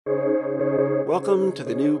Welcome to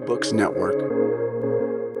the New Books Network.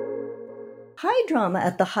 High drama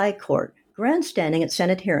at the High Court, grandstanding at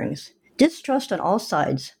Senate hearings, distrust on all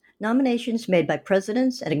sides, nominations made by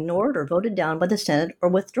presidents and ignored or voted down by the Senate or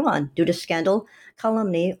withdrawn due to scandal,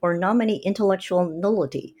 calumny, or nominee intellectual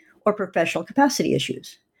nullity or professional capacity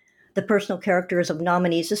issues. The personal characters of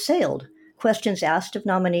nominees assailed, questions asked of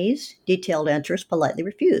nominees, detailed answers politely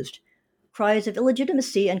refused, cries of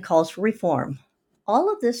illegitimacy and calls for reform.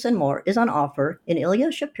 All of this and more is on offer in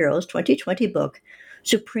Ilya Shapiro's 2020 book,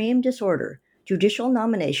 Supreme Disorder: Judicial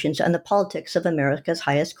Nominations and the Politics of America's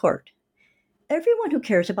Highest Court. Everyone who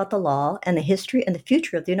cares about the law and the history and the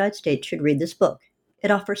future of the United States should read this book.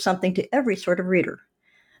 It offers something to every sort of reader.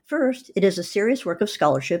 First, it is a serious work of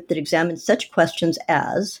scholarship that examines such questions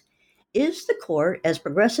as: is the court, as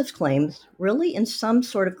progressives claim, really in some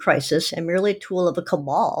sort of crisis and merely a tool of a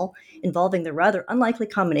cabal involving the rather unlikely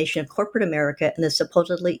combination of corporate America and the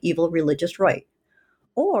supposedly evil religious right?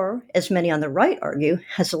 Or, as many on the right argue,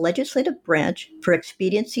 has the legislative branch, for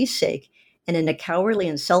expediency's sake and in a cowardly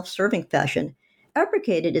and self-serving fashion,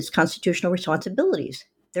 abrogated its constitutional responsibilities,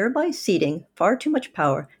 thereby ceding far too much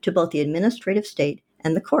power to both the administrative state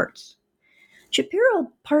and the courts?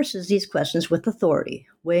 Shapiro parses these questions with authority,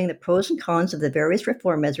 weighing the pros and cons of the various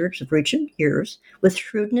reform measures of recent years with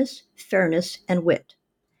shrewdness, fairness, and wit.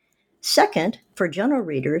 Second, for general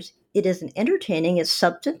readers, it is an entertaining and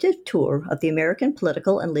substantive tour of the American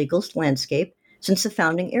political and legal landscape since the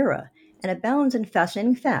founding era, and abounds in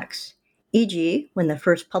fascinating facts, e.g., when the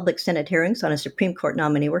first public Senate hearings on a Supreme Court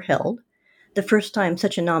nominee were held, the first time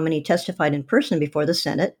such a nominee testified in person before the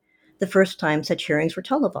Senate, the first time such hearings were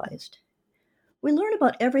televised. We learn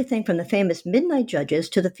about everything from the famous midnight judges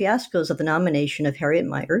to the fiascos of the nomination of Harriet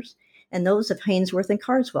Miers and those of Hainsworth and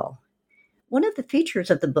Carswell. One of the features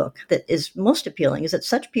of the book that is most appealing is that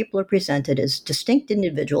such people are presented as distinct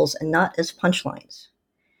individuals and not as punchlines.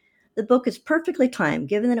 The book is perfectly timed,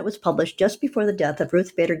 given that it was published just before the death of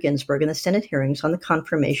Ruth Bader Ginsburg in the Senate hearings on the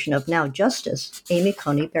confirmation of now Justice Amy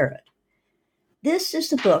Coney Barrett. This is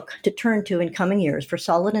the book to turn to in coming years for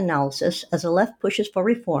solid analysis as the left pushes for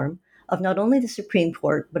reform of not only the Supreme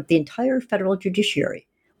Court, but the entire federal judiciary,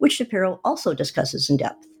 which Shapiro also discusses in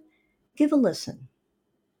depth. Give a listen.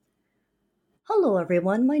 Hello,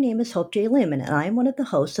 everyone. My name is Hope J. Lehman, and I am one of the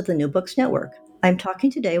hosts of the New Books Network. I'm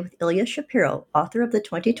talking today with Ilya Shapiro, author of the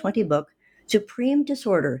 2020 book, Supreme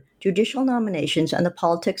Disorder: Judicial Nominations and the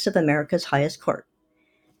Politics of America's Highest Court.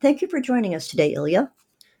 Thank you for joining us today, Ilya.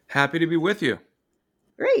 Happy to be with you.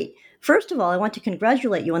 Great. First of all, I want to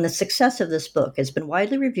congratulate you on the success of this book. It's been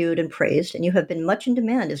widely reviewed and praised, and you have been much in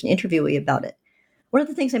demand as an interviewee about it. One of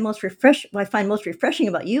the things I find most refreshing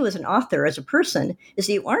about you as an author, as a person, is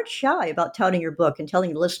that you aren't shy about touting your book and telling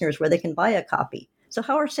your listeners where they can buy a copy. So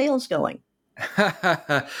how are sales going?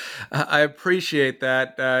 I appreciate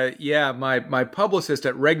that. My publicist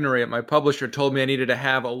at Regnery, my publisher, told me I needed to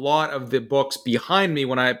have a lot of the books behind me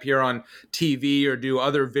when I appear on TV or do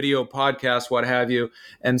other video podcasts, what have you.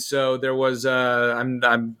 And so there was,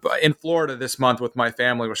 I'm in Florida this month with my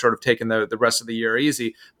family. We're sort of taking the rest of the year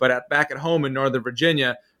easy. But back at home in Northern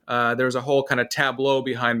Virginia, there was a whole kind of tableau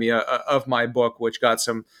behind me of my book, which got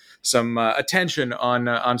some attention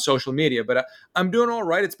on social media. But I'm doing all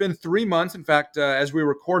right. It's been 3 months. In fact, as we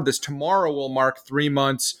record this, tomorrow will mark 3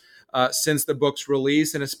 months since the book's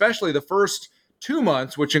release, and especially the first 2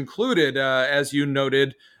 months, which included, as you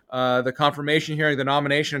noted, the confirmation hearing, the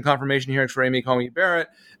nomination and confirmation hearings for Amy Coney Barrett,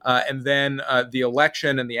 and then the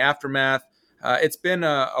election and the aftermath. It's been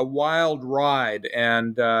a wild ride.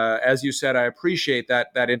 And as you said, I appreciate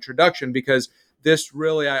that introduction, because this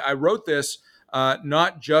really, I wrote this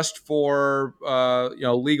not just for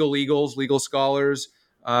legal eagles, legal scholars,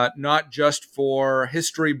 not just for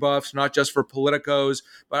history buffs, not just for politicos,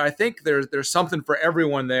 but I think there's something for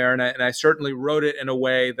everyone there, and I certainly wrote it in a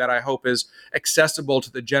way that I hope is accessible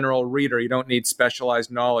to the general reader. You don't need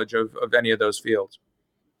specialized knowledge of any of those fields.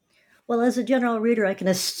 Well, as a general reader, I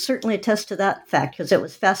can certainly attest to that fact, because it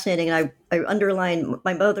was fascinating. And I underlined,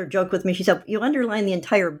 my mother joked with me, she said, "You underlined the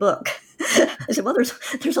entire book." I said, well,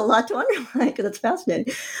 there's a lot to underline, because it's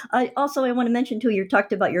fascinating. I want to mention, too, you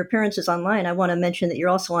talked about your appearances online. I want to mention that you're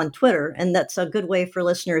also on Twitter, and that's a good way for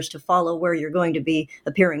listeners to follow where you're going to be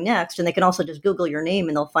appearing next. And they can also just Google your name,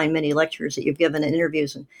 and they'll find many lectures that you've given and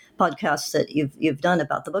interviews and podcasts that you've done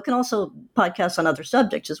about the book, and also podcasts on other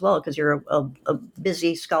subjects as well, because you're a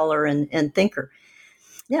busy scholar and thinker.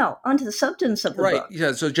 Now, onto the substance of the Right. book.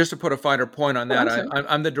 Yeah. So just to put a finer point on that, I'm sorry.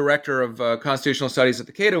 I'm the director of constitutional studies at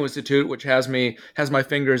the Cato Institute, which has my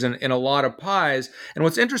fingers in a lot of pies. And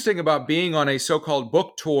what's interesting about being on a so-called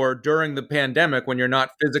book tour during the pandemic, when you're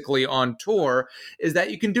not physically on tour, is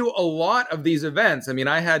that you can do a lot of these events. I mean,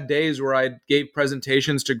 I had days where I gave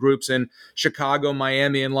presentations to groups in Chicago,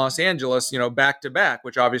 Miami, and Los Angeles, back to back,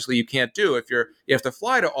 which obviously you can't do if you have to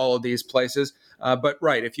fly to all of these places. But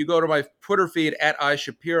right, if you go to my Twitter feed at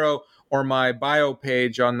iShapiro, or my bio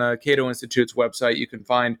page on the Cato Institute's website, you can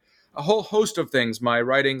find a whole host of things, my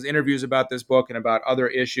writings, interviews about this book and about other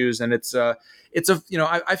issues. And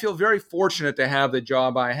I feel very fortunate to have the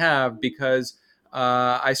job I have because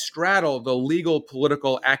I straddle the legal,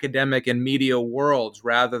 political, academic, and media worlds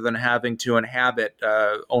rather than having to inhabit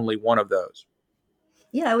only one of those.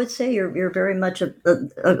 Yeah, I would say you're very much a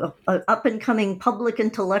up and coming public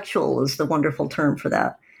intellectual is the wonderful term for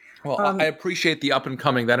that. Well, I appreciate the up and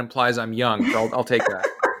coming. That implies I'm young, so I'll take that.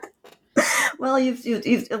 Well,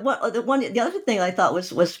 the other thing I thought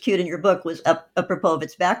was cute in your book was apropos of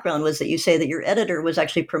its background was that you say that your editor was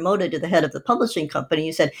actually promoted to the head of the publishing company.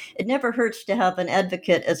 You said it never hurts to have an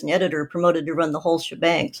advocate as an editor promoted to run the whole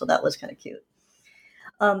shebang. So that was kind of cute.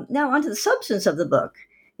 Now onto the substance of the book.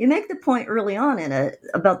 You make the point early on in it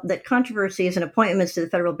about that controversies and appointments to the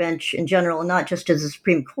federal bench in general, and not just to the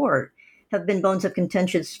Supreme Court, have been bones of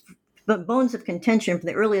contention from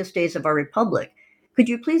the earliest days of our republic. Could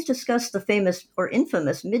you please discuss the famous or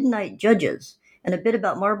infamous midnight judges and a bit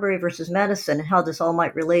about Marbury versus Madison and how this all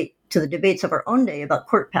might relate to the debates of our own day about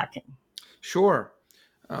court packing? Sure.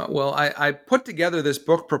 Well, I put together this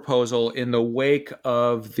book proposal in the wake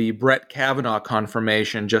of the Brett Kavanaugh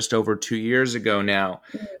confirmation just over 2 years ago now.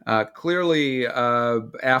 Clearly,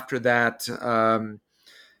 after that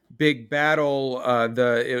big battle,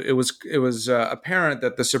 it was apparent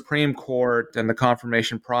that the Supreme Court and the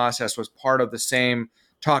confirmation process was part of the same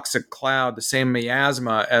toxic cloud, the same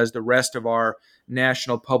miasma as the rest of our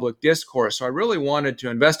national public discourse. So I really wanted to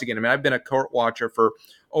investigate. I mean, I've been a court watcher for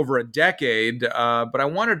over a decade, but I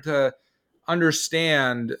wanted to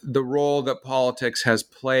understand the role that politics has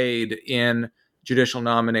played in judicial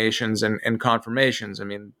nominations and confirmations. I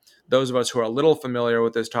mean, those of us who are a little familiar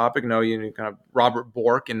with this topic know kind of Robert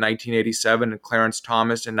Bork in 1987 and Clarence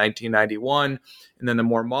Thomas in 1991, and then the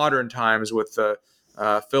more modern times with the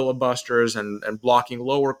filibusters and blocking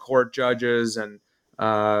lower court judges, and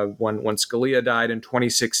when Scalia died in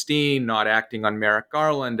 2016, not acting on Merrick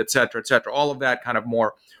Garland, et cetera, all of that kind of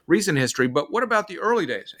more recent history. But what about the early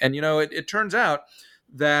days? And, it turns out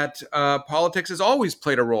that politics has always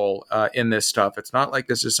played a role in this stuff. It's not like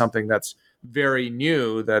this is something that's very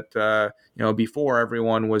new, that before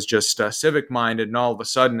everyone was just civic minded, and all of a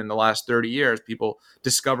sudden in the last 30 years people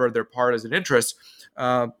discovered their partisan interests.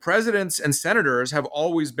 Presidents and senators have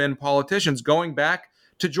always been politicians, going back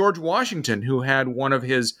to George Washington, who had one of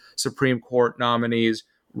his Supreme Court nominees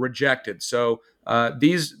rejected. So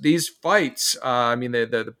these fights,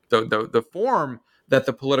 the form that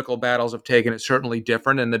the political battles have taken is certainly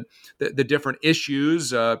different, and the different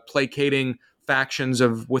issues, placating factions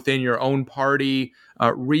of within your own party,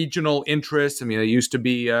 regional interests. I mean, it used to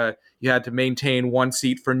be you had to maintain one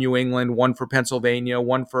seat for New England, one for Pennsylvania,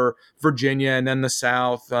 one for Virginia, and then the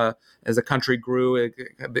South. As the country grew,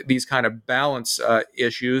 these kind of balance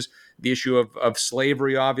issues, the issue of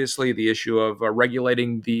slavery, obviously, the issue of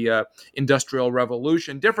regulating the Industrial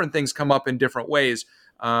Revolution, different things come up in different ways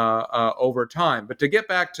over time. But to get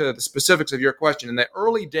back to the specifics of your question, in the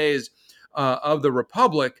early days of the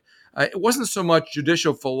Republic, it wasn't so much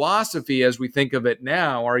judicial philosophy as we think of it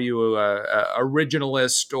now. Are you a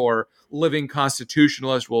originalist or living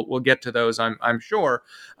constitutionalist? We'll get to those, I'm sure.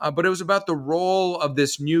 But it was about the role of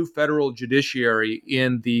this new federal judiciary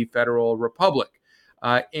in the federal republic.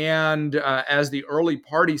 And as the early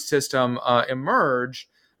party system emerged,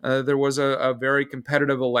 there was a very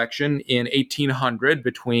competitive election in 1800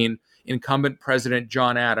 between incumbent President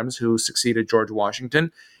John Adams, who succeeded George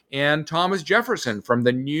Washington, and Thomas Jefferson from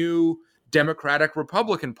the new Democratic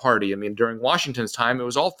Republican Party. I mean, during Washington's time, it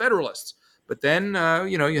was all Federalists. But then,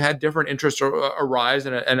 you had different interests arise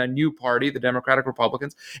in a new party, the Democratic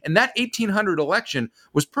Republicans. And that 1800 election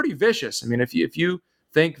was pretty vicious. I mean, if you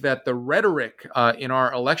think that the rhetoric in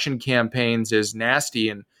our election campaigns is nasty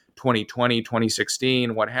in 2020,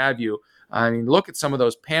 2016, what have you, I mean, look at some of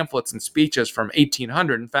those pamphlets and speeches from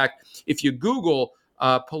 1800. In fact, if you Google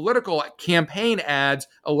political campaign ads,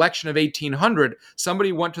 election of 1800,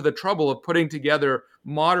 somebody went to the trouble of putting together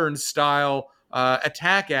modern style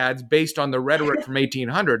attack ads based on the rhetoric from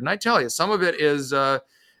 1800. And I tell you, some of it is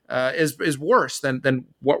is worse than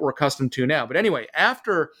what we're accustomed to now. But anyway,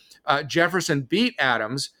 after Jefferson beat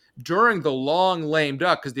Adams during the long lame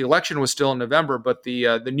duck, because the election was still in November, but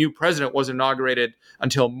the new president was inaugurated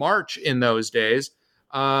until March in those days.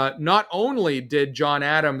 Not only did John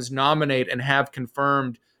Adams nominate and have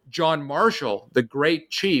confirmed John Marshall, the great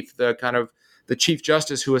chief, the Chief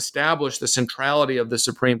Justice who established the centrality of the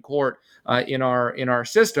Supreme Court in our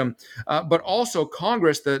system, but also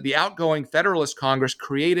Congress, the outgoing Federalist Congress,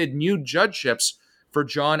 created new judgeships for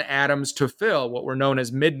John Adams to fill, what were known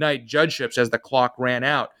as midnight judgeships, as the clock ran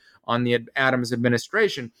out on the Adams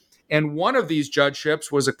administration. And one of these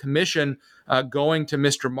judgeships was a commission going to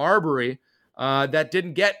Mr. Marbury that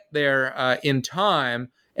didn't get there in time,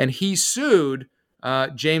 and he sued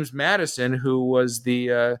James Madison, who was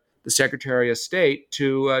the Secretary of State,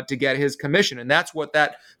 to get his commission. And that's what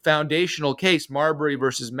that foundational case, Marbury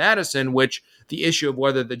versus Madison, which the issue of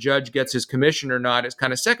whether the judge gets his commission or not is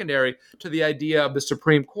kind of secondary to the idea of the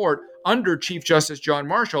Supreme Court under Chief Justice John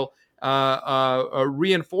Marshall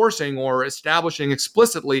reinforcing or establishing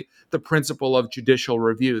explicitly the principle of judicial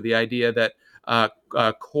review, the idea that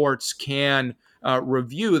courts can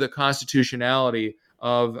review the constitutionality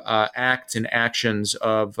of acts and actions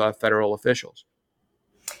of federal officials.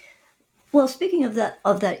 Well, speaking of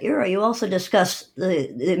that era, you also discussed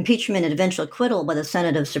the impeachment and eventual acquittal by the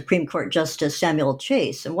Senate of Supreme Court Justice Samuel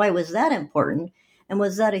Chase. And why was that important? And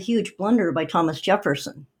was that a huge blunder by Thomas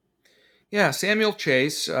Jefferson? Yeah, Samuel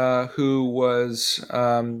Chase, who was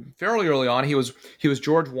fairly early on, he was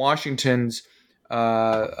George Washington's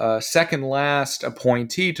second last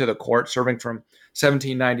appointee to the court, serving from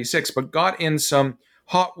 1796, but got in some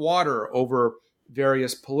hot water over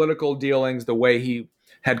various political dealings, the way he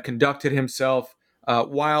had conducted himself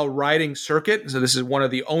while riding circuit. So this is one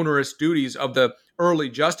of the onerous duties of the early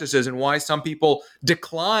justices, and why some people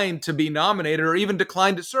declined to be nominated or even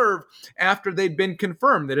declined to serve after they'd been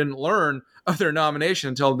confirmed. They didn't learn of their nomination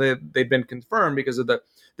until they'd been confirmed because of the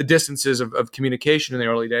distances of communication in the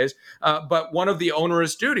early days. But one of the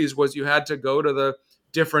onerous duties was you had to go to the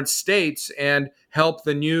different states and help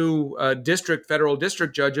the new federal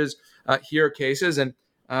district judges hear cases. And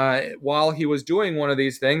while he was doing one of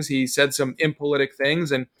these things, he said some impolitic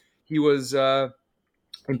things, and he was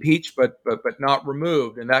impeached, but not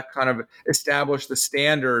removed. And that kind of established the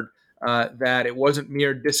standard that it wasn't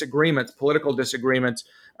mere disagreements, political disagreements,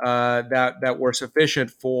 that were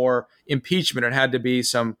sufficient for impeachment. It had to be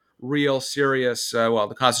some real serious,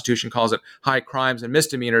 the Constitution calls it high crimes and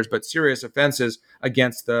misdemeanors, but serious offenses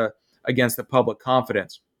against the public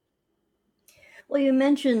confidence. Well, you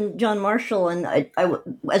mentioned John Marshall, and I,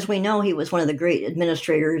 as we know, he was one of the great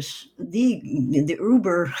administrators, the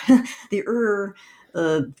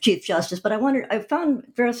Chief Justice. But I found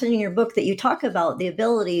fascinating in your book that you talk about the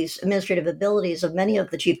administrative abilities of many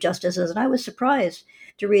of the Chief Justices, and I was surprised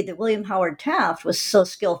to read that William Howard Taft was so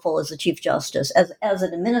skillful as a Chief Justice, as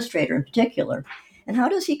an administrator in particular. And how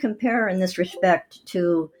does he compare in this respect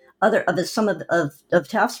to some of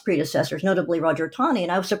Taft's predecessors, notably Roger Taney?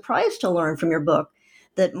 And I was surprised to learn from your book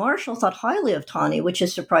that Marshall thought highly of Taney, which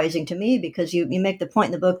is surprising to me because you make the point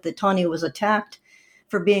in the book that Taney was attacked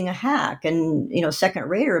for being a hack and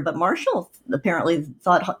second-rater, but Marshall apparently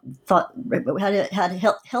had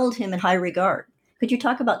held him in high regard. Could you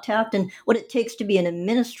talk about Taft and what it takes to be an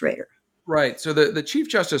administrator? Right. So the Chief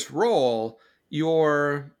Justice role,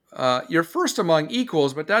 you're first among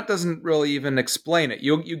equals, but that doesn't really even explain it.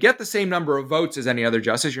 You get the same number of votes as any other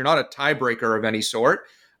justice. You're not a tiebreaker of any sort.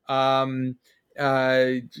 In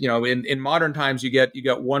modern times, you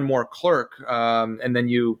get one more clerk, and then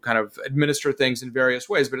you kind of administer things in various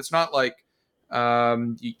ways. But it's not like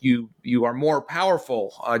you are more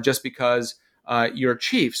powerful just because you're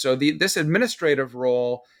chief. So this administrative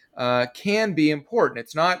role can be important.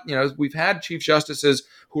 It's not, we've had Chief Justices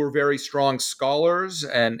who are very strong scholars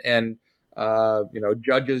and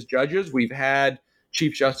judges. We've had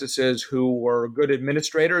Chief Justices who were good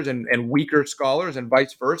administrators and weaker scholars, and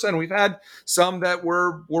vice versa. And we've had some that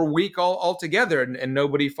were weak altogether and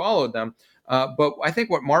nobody followed them. But I think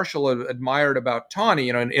what Marshall admired about Taney,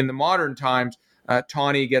 in the modern times,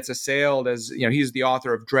 Taney gets assailed as, he's the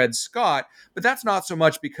author of Dred Scott, but that's not so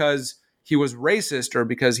much because he was racist or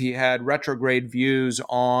because he had retrograde views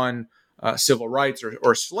on civil rights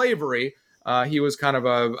or slavery. He was kind of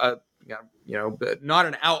not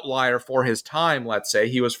an outlier for his time, let's say.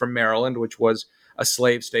 He was from Maryland, which was a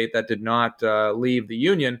slave state that did not leave the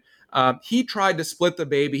Union. He tried to split the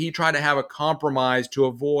baby. He tried to have a compromise to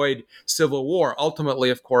avoid civil war. Ultimately,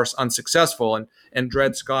 of course, unsuccessful. And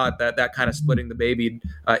Dred Scott, that kind of splitting the baby,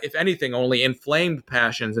 if anything, only inflamed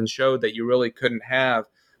passions and showed that you really couldn't have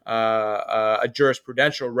a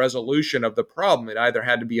jurisprudential resolution of the problem. It either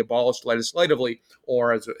had to be abolished legislatively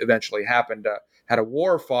or, as eventually happened, had a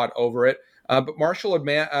war fought over it. But Marshall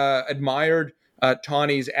admired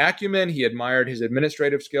Taney's acumen. He admired his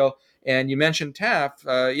administrative skill. And you mentioned Taft.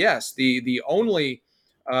 Yes, the only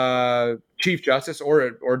Chief Justice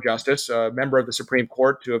or Justice, member of the Supreme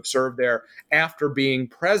Court, to have served there after being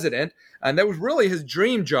president, and that was really his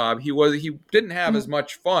dream job. He didn't have as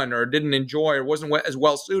much fun, or didn't enjoy, or wasn't as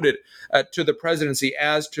well suited to the presidency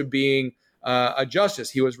as to being a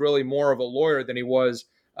justice. He was really more of a lawyer than he was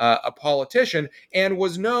a politician, and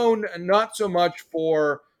was known not so much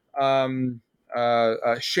for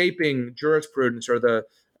shaping jurisprudence, or the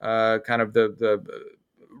kind of the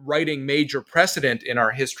writing major precedent in our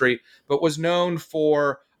history, but was known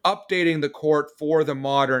for updating the court for the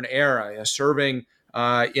modern era, serving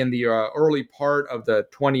in the early part of the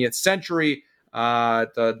 20th century,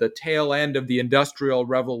 the tail end of the Industrial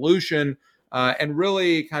Revolution, and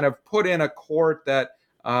really kind of put in a court that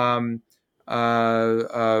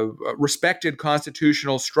respected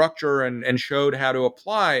constitutional structure and showed how to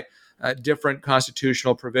apply different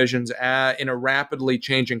constitutional provisions in a rapidly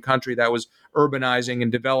changing country that was urbanizing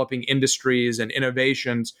and developing industries and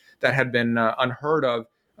innovations that had been unheard of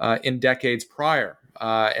in decades prior.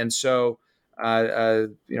 And so,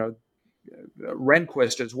 Rehnquist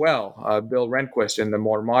as well, Bill Rehnquist in the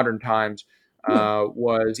more modern times,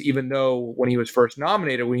 was, even though when he was first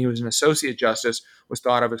nominated, when he was an associate justice, was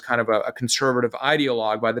thought of as kind of a conservative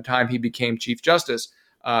ideologue. By the time he became Chief Justice,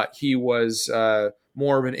 he was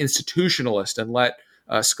more of an institutionalist, and let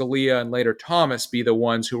Scalia and later Thomas be the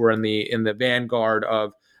ones who were in the vanguard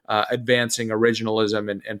of advancing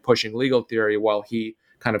originalism and pushing legal theory, while he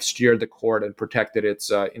kind of steered the court and protected its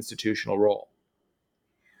institutional role.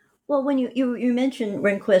 Well, when you mentioned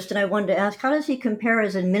Rehnquist, and I wanted to ask, how does he compare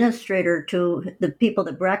as administrator to the people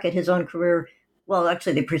that bracket his own career? Well,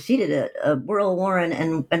 actually, they preceded it: Earl Warren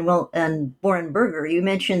and Warren Burger. You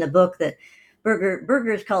mentioned in the book that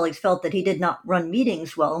Burger's colleagues felt that he did not run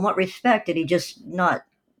meetings well. In what respect? Did he just not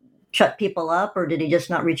shut people up, or did he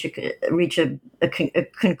just not reach a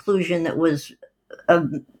conclusion that was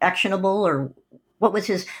actionable, or what was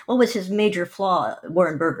his major flaw,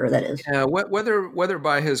 Warren Burger, that is? Whether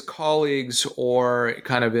by his colleagues or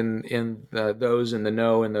kind of in those in the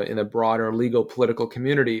know in the broader legal political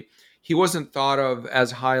community, he wasn't thought of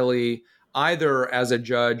as highly either as a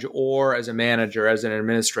judge or as a manager, as an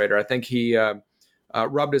administrator. I think he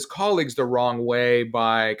rubbed his colleagues the wrong way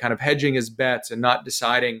by kind of hedging his bets and not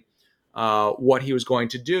deciding what he was going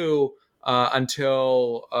to do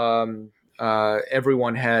until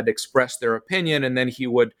everyone had expressed their opinion, and then he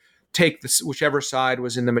would take whichever side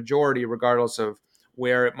was in the majority, regardless of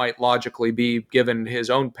where it might logically be given his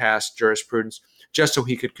own past jurisprudence, just so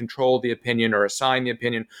he could control the opinion or assign the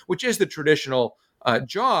opinion, which is the traditional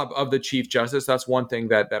job of the Chief Justice. That's one thing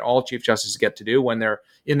that all Chief Justices get to do when they're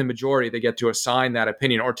in the majority. They get to assign that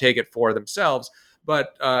opinion or take it for themselves.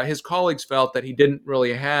 But his colleagues felt that he didn't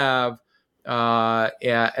really have a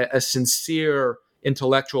sincere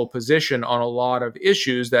intellectual position on a lot of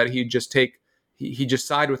issues, that he just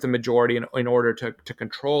side with the majority in order to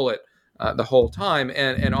control it the whole time.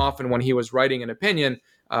 And often when he was writing an opinion,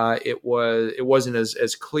 it wasn't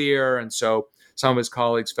as clear, and so some of his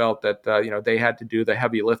colleagues felt that they had to do the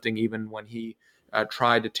heavy lifting, even when he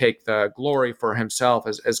tried to take the glory for himself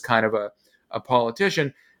as kind of a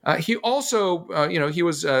politician. He also, he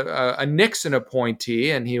was a Nixon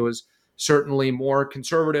appointee, and he was certainly more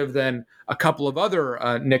conservative than a couple of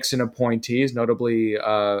other Nixon appointees, notably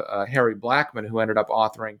Harry Blackmun, who ended up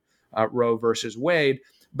authoring Roe versus Wade.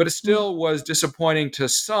 But it still was disappointing to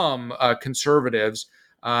some conservatives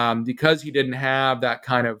because he didn't have that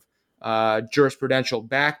kind of jurisprudential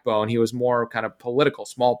backbone. He was more kind of political,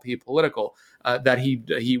 small p political, that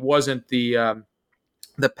he wasn't the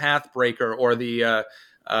path breaker or the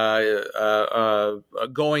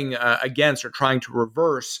going against or trying to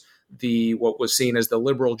reverse what was seen as the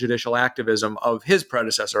liberal judicial activism of his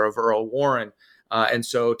predecessor, of Earl Warren. And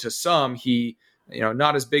so to some, he,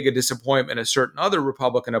 not as big a disappointment as certain other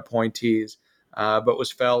Republican appointees, but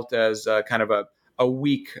was felt as kind of a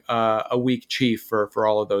weak chief for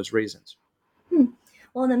all of those reasons.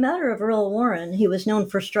 Well, in the matter of Earl Warren, he was known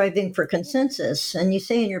for striving for consensus. And you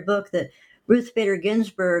say in your book that Ruth Bader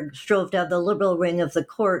Ginsburg strove to have the liberal wing of the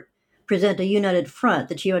court present a united front,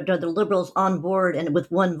 that she had the liberals on board and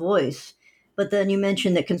with one voice. But then you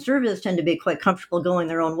mentioned that conservatives tend to be quite comfortable going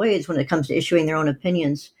their own ways when it comes to issuing their own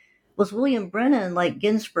opinions. Was William Brennan like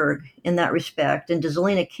Ginsburg in that respect? And does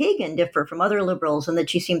Elena Kagan differ from other liberals in that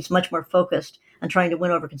she seems much more focused on trying to win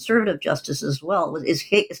over conservative justices as well? Is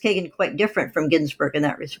Kagan quite different from Ginsburg in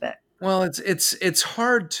that respect? Well, it's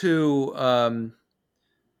hard to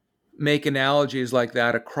make analogies like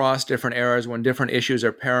that across different eras when different issues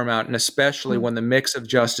are paramount, and especially when the mix of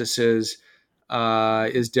justices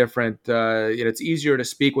is different. It's easier to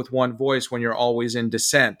speak with one voice when you're always in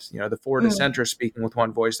dissent. The four dissenters speaking with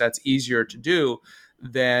one voice, that's easier to do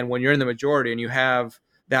than when you're in the majority and you have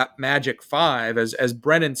that magic five. As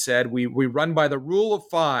Brennan said, we run by the rule of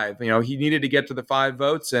five. He needed to get to the 5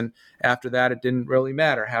 votes, and after that, it didn't really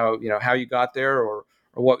matter how you got there or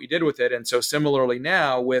what you did with it. And so similarly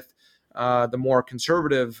now with the more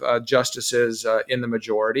conservative justices in the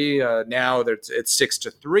majority, now it's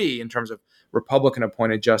 6-3 in terms of Republican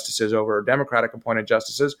appointed justices over Democratic appointed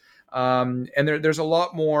justices. And there's a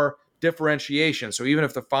lot more differentiation. So even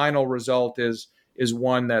if the final result is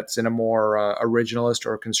one that's in a more originalist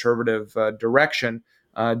or conservative direction,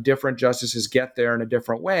 different justices get there in a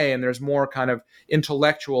different way. And there's more kind of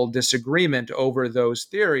intellectual disagreement over those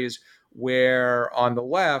theories, where on the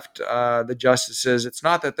left, the justices, it's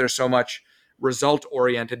not that they're so much result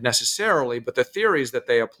oriented necessarily, but the theories that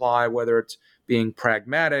they apply, whether it's being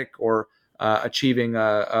pragmatic or achieving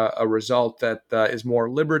a result that is more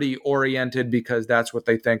liberty oriented because that's what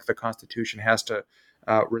they think the Constitution has to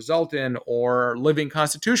result in, or living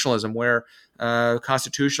constitutionalism, where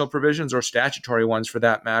constitutional provisions, or statutory ones for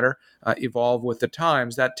that matter, evolve with the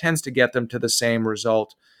times, that tends to get them to the same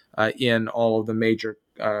result in all of the major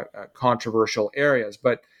controversial areas.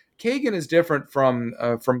 But Kagan is different from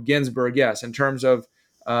Ginsburg, yes, in terms of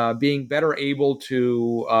being better able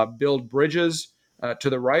to build bridges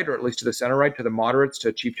to the right, or at least to the center right, to the moderates,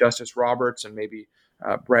 to Chief Justice Roberts and maybe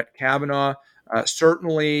Brett Kavanaugh.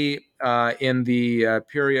 Certainly in the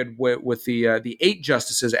period with the 8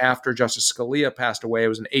 justices after Justice Scalia passed away, it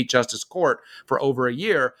was an 8-justice court for over a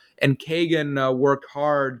year, and Kagan worked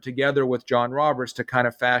hard together with John Roberts to kind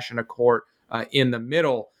of fashion a court in the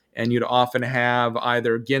middle. And you'd often have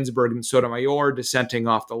either Ginsburg and Sotomayor dissenting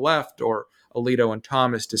off the left, or Alito and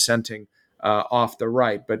Thomas dissenting off the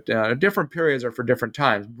right. But different periods are for different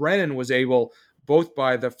times. Brennan was able, both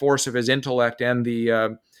by the force of his intellect and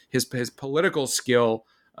the his political skill,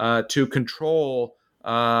 to control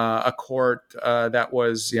a court that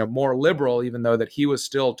was more liberal, even though that he was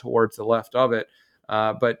still towards the left of it.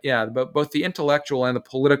 But both the intellectual and the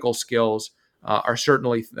political skills are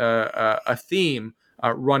certainly a theme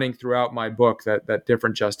running throughout my book that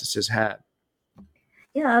different justices had.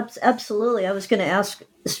 Yeah, absolutely. I was going to ask,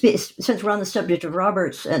 since we're on the subject of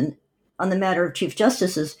Roberts and on the matter of Chief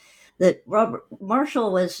Justices, that Robert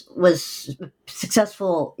Marshall was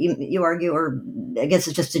successful, you argue, or I guess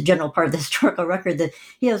it's just a general part of the historical record, that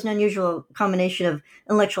he has an unusual combination of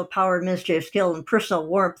intellectual power, administrative skill, and personal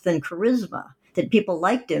warmth and charisma, that people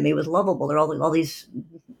liked him. He was lovable. There are all these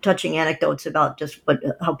touching anecdotes about just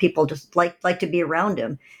how people just like to be around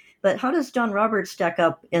him. But how does John Roberts stack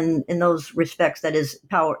up in those respects? That is,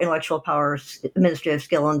 power, intellectual power, administrative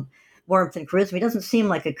skill, and warmth and charisma. He doesn't seem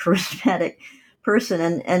like a charismatic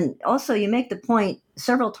person. And also, you make the point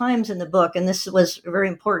several times in the book, and this was very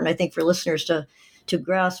important, I think, for listeners to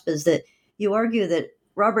grasp, is that you argue that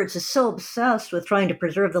Roberts is so obsessed with trying to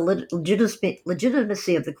preserve the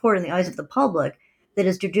legitimacy of the court in the eyes of the public that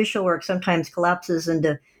his judicial work sometimes collapses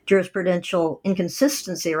into jurisprudential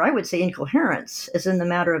inconsistency, or I would say incoherence, as in the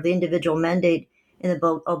matter of the individual mandate in the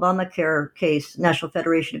Obamacare case, National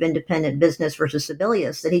Federation of Independent Business versus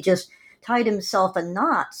Sebelius, that he just tied himself in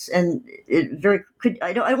knots. And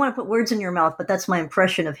I don't want to put words in your mouth, but that's my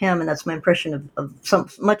impression of him, and that's my impression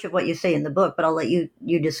of much of what you say in the book. But I'll let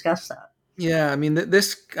you discuss that. Yeah, I mean,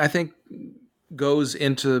 this, I think, goes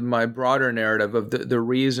into my broader narrative of the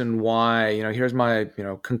reason why, here's my,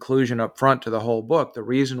 conclusion up front to the whole book. The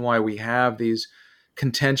reason why we have these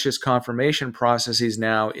contentious confirmation processes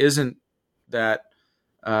now isn't that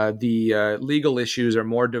the legal issues are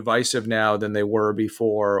more divisive now than they were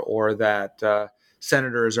before, or that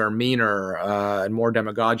senators are meaner and more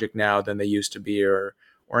demagogic now than they used to be, or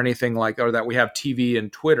anything like, or that we have TV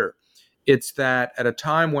and Twitter. It's that at a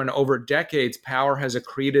time when over decades power has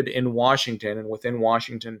accreted in Washington and within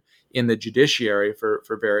Washington in the judiciary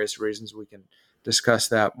for various reasons, we can discuss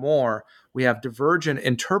that more, we have divergent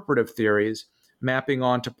interpretive theories mapping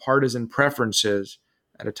onto partisan preferences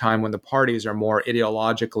at a time when the parties are more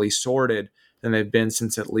ideologically sorted than they've been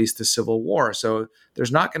since at least the Civil War. So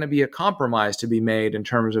there's not going to be a compromise to be made in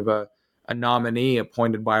terms of a nominee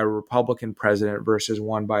appointed by a Republican president versus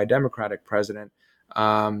one by a Democratic president.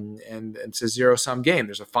 And it's a zero-sum game.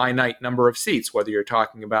 There's a finite number of seats, whether you're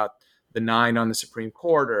talking about the 9 on the Supreme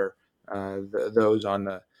Court or those on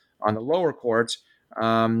the lower courts.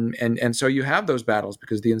 And so you have those battles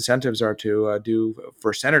because the incentives are to do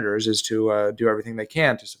for senators is to do everything they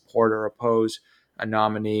can to support or oppose a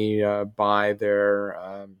nominee by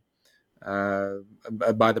the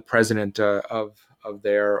president of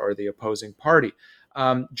their or the opposing party.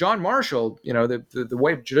 John Marshall, the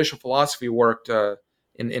way judicial philosophy worked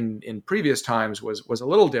in previous times was a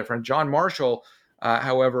little different. John Marshall,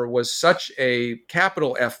 however, was such a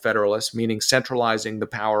capital F federalist, meaning centralizing the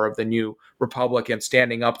power of the new republic and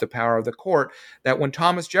standing up the power of the court, that when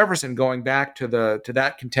Thomas Jefferson, going back to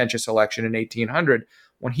that contentious election in 1800,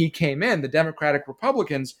 when he came in, the Democratic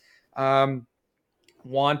Republicans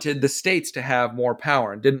wanted the states to have more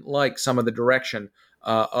power and didn't like some of the direction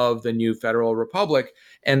of the new federal republic.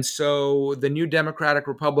 And so the new Democratic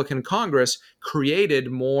Republican Congress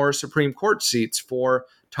created more Supreme Court seats for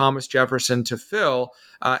Thomas Jefferson to fill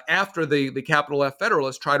after the capital F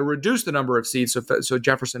Federalists tried to reduce the number of seats so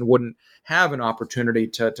Jefferson wouldn't have an opportunity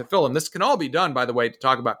to fill them. This can all be done, by the way, to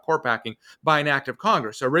talk about court packing, by an act of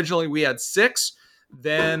Congress. So originally we had 6.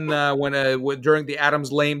 Then during the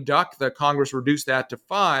Adams lame duck, the Congress reduced that to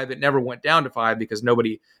 5. It never went down to 5 because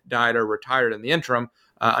nobody died or retired in the interim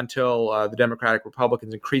until the Democratic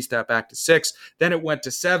Republicans increased that back to 6. Then it went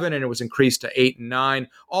to 7, and it was increased to 8 and 9,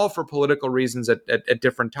 all for political reasons at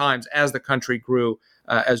different times as the country grew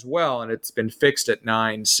as well. And it's been fixed at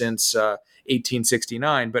 9 since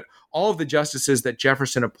 1869. But all of the justices that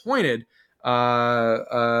Jefferson appointed,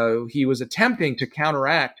 he was attempting to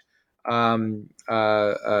counteract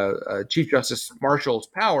Chief Justice Marshall's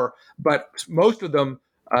power, but most of them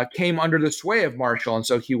came under the sway of Marshall, and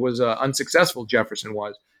so he was unsuccessful. Jefferson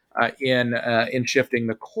was in shifting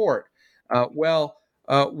the court.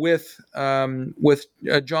 With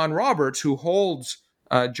John Roberts, who holds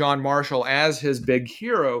John Marshall as his big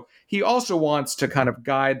hero, he also wants to kind of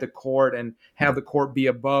guide the court and have the court be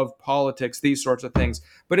above politics, these sorts of things.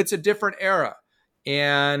 But it's a different era.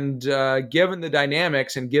 And given the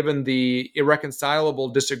dynamics and given the irreconcilable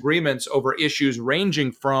disagreements over issues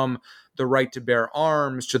ranging from the right to bear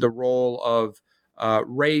arms to the role of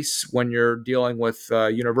race when you're dealing with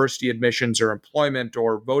university admissions or employment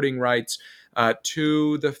or voting rights,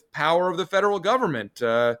 to the power of the federal government,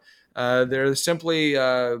 there's simply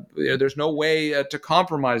there's no way to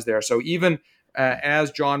compromise there. So even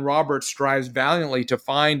as John Roberts strives valiantly to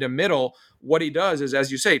find a middle, what he does is,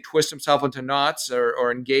 as you say, twist himself into knots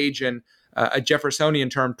or engage in a Jeffersonian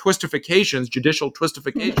term, twistifications, judicial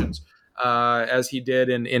twistifications, as he did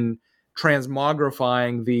in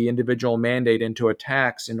transmogrifying the individual mandate into a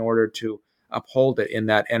tax in order to uphold it in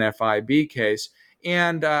that NFIB case.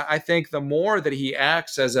 And I think the more that he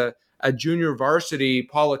acts as a junior varsity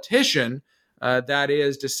politician, that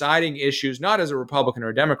is deciding issues not as a Republican or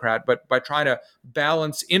a Democrat, but by trying to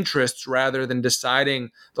balance interests rather than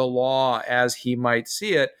deciding the law as he might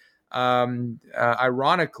see it.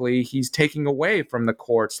 Ironically, he's taking away from the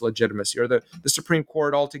court's legitimacy or the Supreme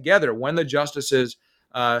Court altogether. When the justices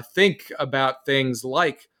think about things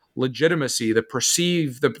like legitimacy,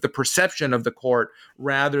 the perception of the court,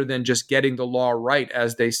 rather than just getting the law right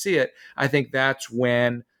as they see it, I think that's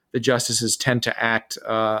when the justices tend to act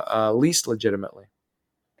least legitimately.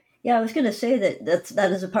 Yeah, I was going to say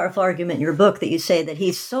that is a powerful argument in your book, that you say that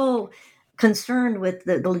he's so concerned with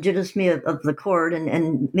the legitimacy of the court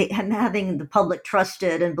and having the public trust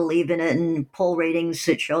it and believe in it, and poll ratings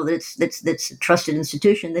that show that it's a trusted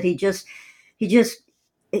institution, that he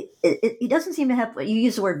doesn't seem to have. You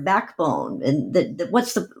use the word backbone, and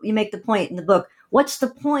you make the point in the book. What's the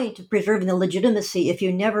point of preserving the legitimacy if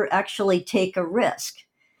you never actually take a risk?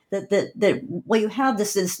 You have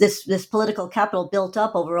this political capital built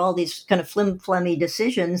up over all these kind of flim-flammy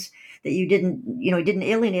decisions that you didn't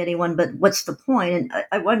alienate anyone, but what's the point? And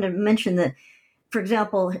I wanted to mention that, for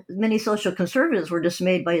example, many social conservatives were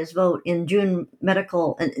dismayed by his vote in June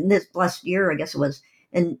Medical, and in this last year, I guess it was,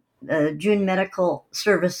 in June Medical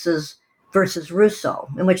Services versus Russo,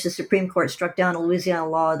 in which the Supreme Court struck down a Louisiana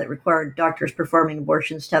law that required doctors performing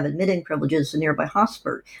abortions to have admitting privileges in nearby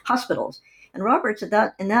hospitals. And Roberts, in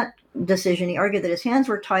that decision, he argued that his hands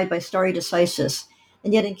were tied by stare decisis,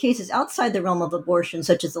 and yet in cases outside the realm of abortion,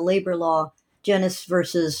 such as the labor law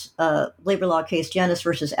case Janus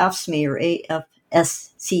versus AFSCME or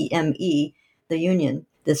AFSCME, the union,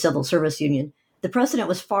 the civil service union, the precedent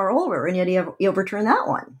was far older, and yet he overturned that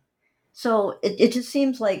one. So it just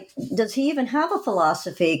seems like, does he even have a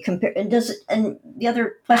philosophy? And the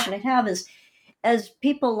other question I have is, as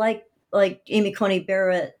people like Amy Coney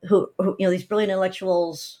Barrett, who these brilliant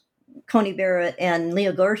intellectuals, Coney Barrett and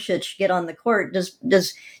Leo Gorsuch, get on the court,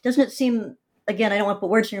 doesn't it seem again, I don't want to put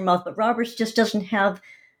words in your mouth, but Roberts just doesn't have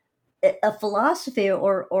a philosophy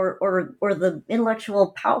or the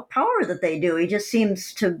intellectual power that they do. He just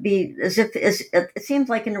seems to be as if it seems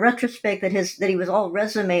like in retrospect that he was all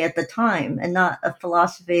resume at the time and not a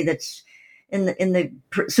philosophy that's in the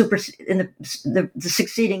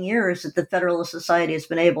succeeding years that the Federalist Society has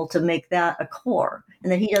been able to make that a core,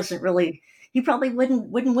 and that he probably wouldn't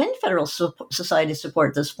win Federalist Society support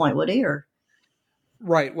at this point, would he? Or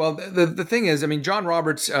Right. Well, the thing is, I mean, John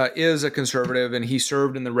Roberts is a conservative, and he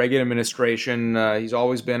served in the Reagan administration. He's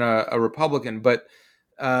always been a Republican, but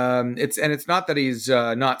it's not that he's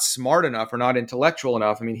not smart enough or not intellectual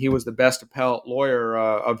enough. I mean, he was the best appellate lawyer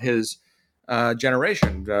of his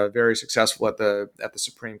generation, very successful at the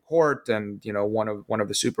Supreme Court, and one of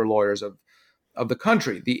the super lawyers of the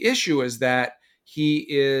country. The issue is that he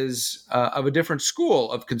is of a different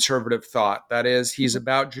school of conservative thought. That is, he's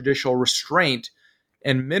about judicial restraint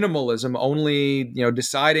and minimalism, only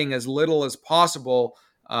deciding as little as possible.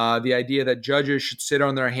 The idea that judges should sit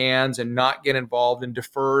on their hands and not get involved and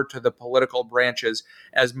defer to the political branches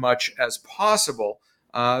as much as possible.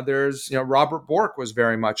 There's Robert Bork was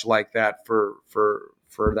very much like that for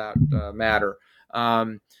that matter.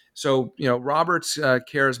 So Roberts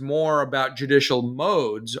cares more about judicial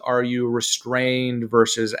modes. Are you restrained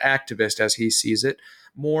versus activist, as he sees it,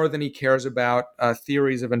 more than he cares about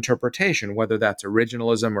theories of interpretation, whether that's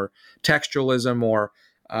originalism or textualism or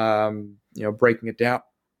breaking it down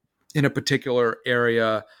in a particular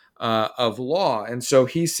area of law. And so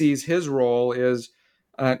he sees his role is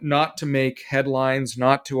not to make headlines,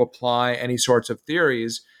 not to apply any sorts of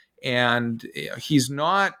theories, and he's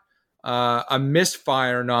not a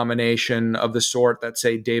misfire nomination of the sort that,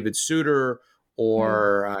 say, David Souter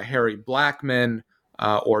or Harry Blackmun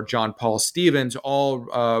or John Paul Stevens, all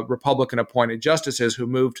Republican-appointed justices who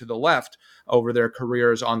moved to the left over their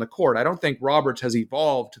careers on the court. I don't think Roberts has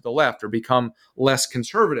evolved to the left or become less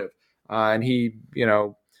conservative. And he,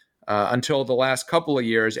 until the last couple of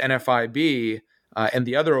years, NFIB and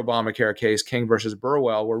the other Obamacare case, King versus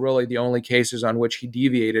Burwell, were really the only cases on which he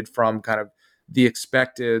deviated from kind of the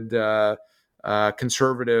expected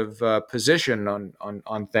conservative position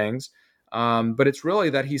on things. But it's really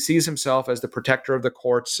that he sees himself as the protector of the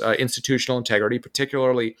court's institutional integrity,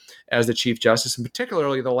 particularly as the Chief Justice, and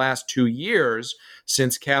particularly the last 2 years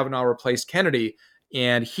since Kavanaugh replaced Kennedy.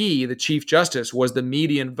 And he, the Chief Justice, was the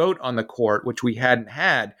median vote on the court, which we hadn't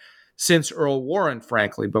had since Earl Warren,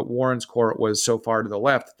 frankly. But Warren's court was so far to the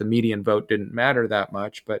left that the median vote didn't matter that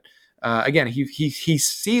much. But again, he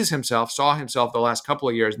saw himself the last couple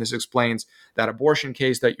of years, and this explains that abortion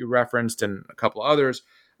case that you referenced and a couple of others.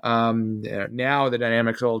 Now the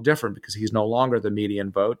dynamic's a little different because he's no longer the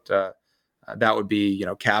median vote. That would be,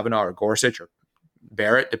 Kavanaugh or Gorsuch or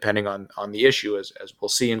Barrett, depending on the issue, as we'll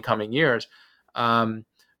see in coming years. But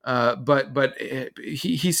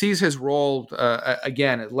he sees his role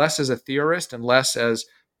again less as a theorist and less as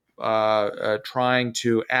trying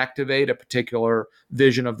to activate a particular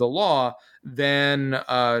vision of the law than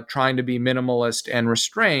trying to be minimalist and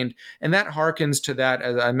restrained. And that harkens to that,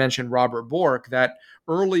 as I mentioned, Robert Bork, that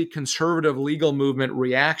early conservative legal movement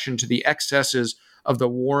reaction to the excesses of the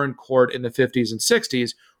Warren Court in the 50s and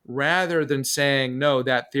 60s, rather than saying, no,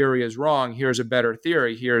 that theory is wrong, here's a better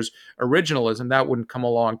theory, here's originalism. That wouldn't come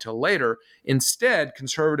along till later. Instead,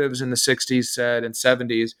 conservatives in the 60s and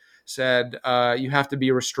 70s said, you have to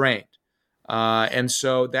be restrained. And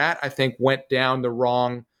so that, I think, went down the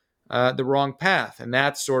wrong path. And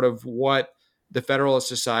that's sort of what the Federalist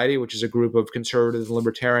Society, which is a group of conservative and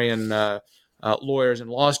libertarian lawyers and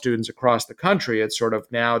law students across the country, it's sort of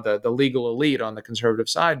now the legal elite on the conservative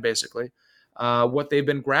side, basically, what they've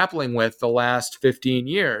been grappling with the last 15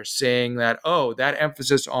 years, saying that, that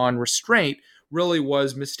emphasis on restraint really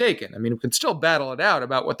was mistaken. I mean, we can still battle it out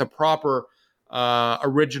about what the proper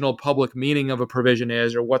original public meaning of a provision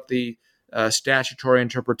is, or what the statutory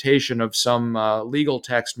interpretation of some legal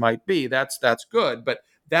text might be. That's good, but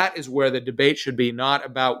that is where the debate should be, not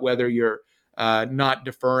about whether you're not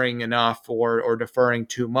deferring enough or deferring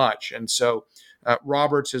too much. And so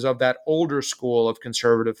Roberts is of that older school of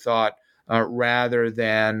conservative thought, rather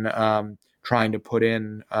than trying to put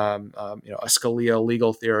in a Scalia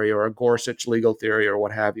legal theory or a Gorsuch legal theory or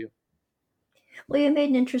what have you. Well, you made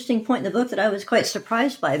an interesting point in the book that I was quite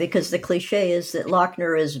surprised by, because the cliche is that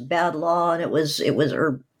Lochner is bad law and it was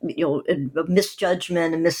a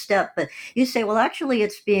misjudgment, a misstep. But you say, well, actually,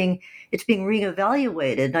 it's being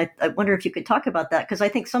reevaluated. And I wonder if you could talk about that, because I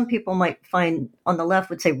think some people might find on the left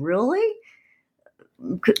would say, really?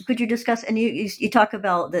 could you discuss? And you talk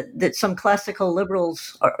about that some classical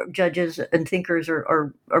liberals, judges and thinkers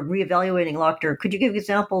are reevaluating Lochner. Could you give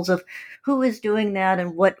examples of who is doing that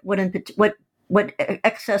and what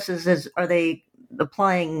excesses are they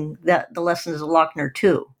applying the lessons of Lochner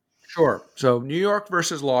to? Sure. So New York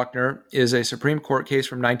versus Lochner is a Supreme Court case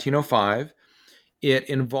from 1905. It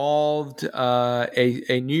involved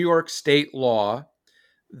a New York state law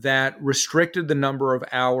that restricted the number of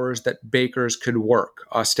hours that bakers could work,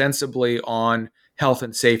 ostensibly on health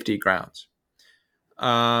and safety grounds.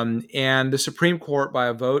 And the Supreme Court, by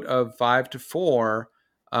a vote of 5-4,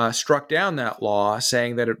 struck down that law,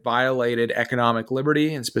 saying that it violated economic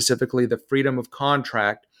liberty and specifically the freedom of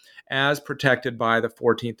contract as protected by the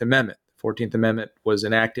 14th Amendment. The 14th Amendment was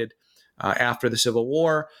enacted after the Civil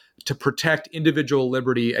War to protect individual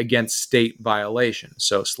liberty against state violation.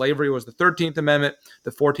 So slavery was the 13th Amendment.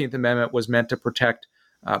 The 14th Amendment was meant to protect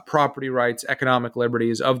property rights, economic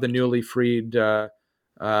liberties of the newly freed, the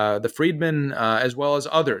freedmen, as well as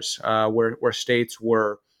others, where states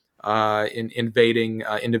were invading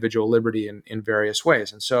individual liberty in various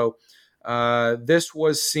ways. And so this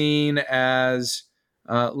was seen as,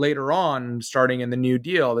 later on, starting in the New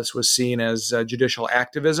Deal, this was seen as judicial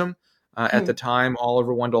activism. At the time,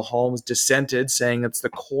 Oliver Wendell Holmes dissented, saying it's the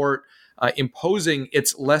court imposing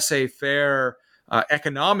its laissez-faire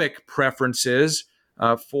economic preferences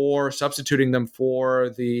for substituting them for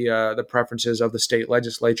the preferences of the state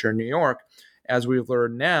legislature in New York. As we've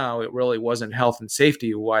learned now, it really wasn't health and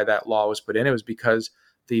safety why that law was put in. It was because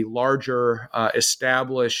the larger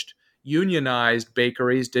established unionized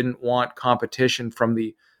bakeries didn't want competition from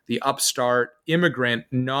the upstart immigrant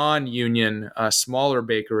non-union smaller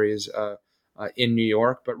bakeries in New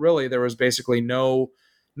York. But really, there was basically no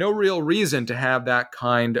real reason to have that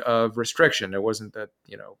kind of restriction. It wasn't that,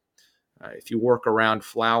 if you work around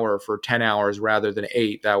flour for 10 hours rather than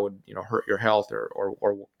 8, that would, hurt your health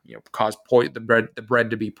or cause the bread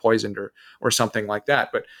to be poisoned or something like that.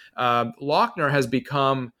 But Lochner has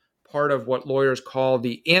become part of what lawyers call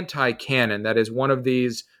the anti-canon. That is one of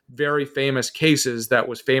these very famous cases that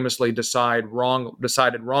was famously decided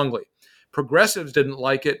wrongly. Progressives didn't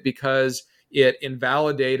like it because it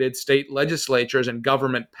invalidated state legislatures and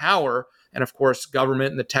government power. And of course,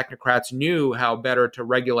 government and the technocrats knew how better to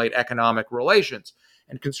regulate economic relations.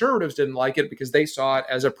 And conservatives didn't like it because they saw it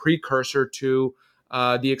as a precursor to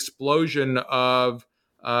the explosion of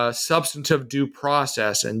substantive due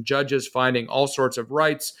process and judges finding all sorts of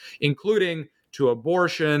rights, including to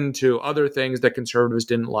abortion, to other things that conservatives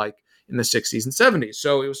didn't like in the 60s and 70s.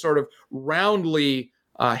 So it was sort of roundly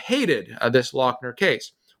hated, this Lochner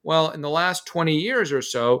case. Well, in the last 20 years or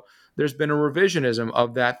so, there's been a revisionism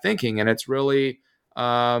of that thinking, and it's really,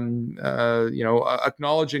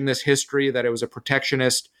 acknowledging this history that it was a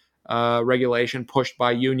protectionist regulation pushed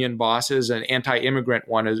by union bosses, an anti-immigrant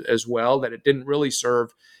one as well, that it didn't really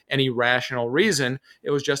serve any rational reason.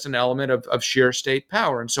 It was just an element of sheer state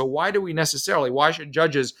power. And so why should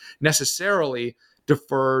judges necessarily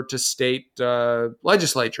defer to state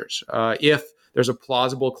legislatures if there's a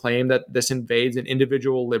plausible claim that this invades an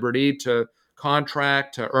individual liberty to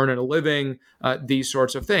contract, to earn a living, these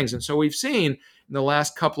sorts of things. And so we've seen in the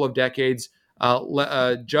last couple of decades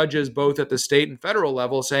judges both at the state and federal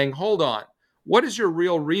level saying, hold on, what is your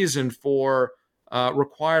real reason for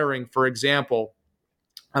requiring, for example,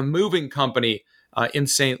 a moving company in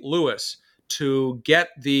St. Louis to get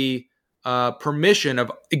the permission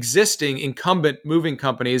of existing incumbent moving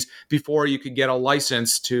companies before you could get a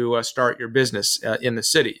license to start your business in the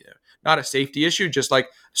city? Not a safety issue, just like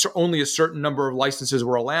only a certain number of licenses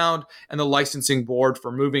were allowed, and the licensing board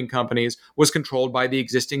for moving companies was controlled by the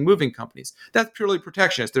existing moving companies. That's purely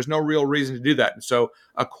protectionist. There's no real reason to do that. And so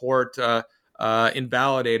a court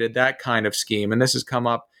invalidated that kind of scheme. And this has come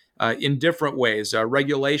up in different ways.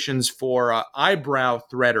 Regulations for eyebrow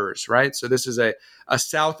threaders, right? So this is a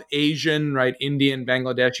South Asian, right, Indian,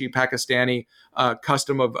 Bangladeshi, Pakistani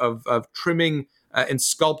custom of trimming and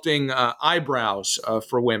sculpting eyebrows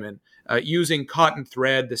for women. Using cotton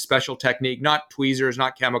thread, the special technique, not tweezers,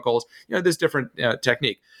 not chemicals, this different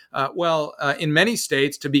technique. In many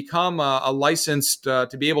states, to become a licensed,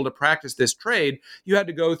 to be able to practice this trade, you had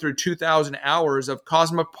to go through 2,000 hours of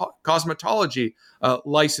cosmetology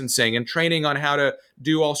licensing and training on how to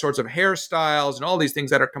do all sorts of hairstyles and all these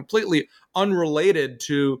things that are completely unrelated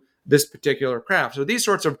to this particular craft. So these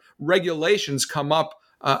sorts of regulations come up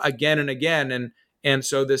again and again. And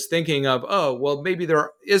so this thinking of, maybe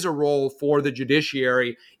there is a role for the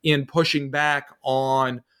judiciary in pushing back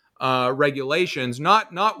on regulations,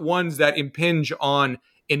 not ones that impinge on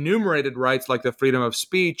enumerated rights like the freedom of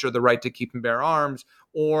speech or the right to keep and bear arms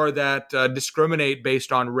or that discriminate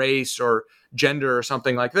based on race or gender or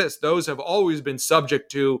something like this. Those have always been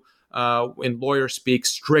subject to, in lawyer speak,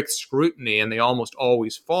 strict scrutiny, and they almost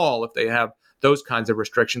always fall if they have those kinds of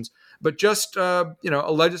restrictions. But just a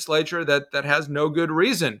legislature that has no good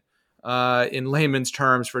reason, in layman's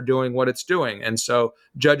terms, for doing what it's doing, and so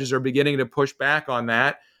judges are beginning to push back on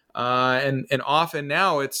that. And often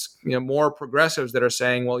now it's more progressives that are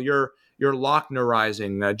saying, well, you're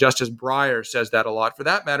Lochnerizing. Justice Breyer says that a lot. For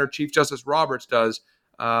that matter, Chief Justice Roberts does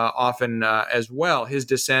often as well. His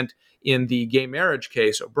dissent in the gay marriage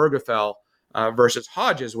case, Obergefell versus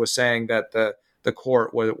Hodges, was saying that the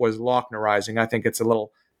court was Lochnerizing. I think it's a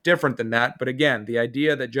little different than that. But again, the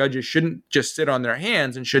idea that judges shouldn't just sit on their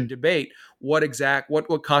hands and should debate what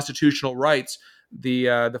constitutional rights the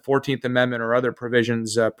 14th Amendment or other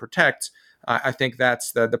provisions protects, I think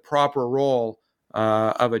that's the proper role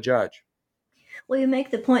of a judge. Well, you make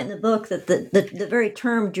the point in the book that the very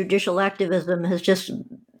term judicial activism has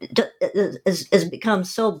become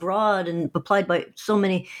so broad and applied by so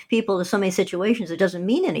many people to so many situations, it doesn't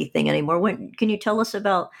mean anything anymore. Can you tell us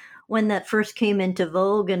about when that first came into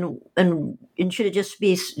vogue, and should it just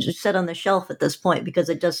be set on the shelf at this point because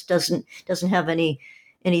it just doesn't have any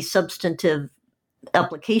substantive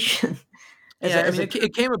application?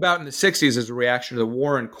 It came about in the 60s as a reaction to the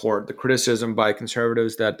Warren Court, the criticism by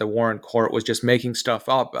conservatives that the Warren Court was just making stuff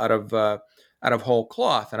up out of whole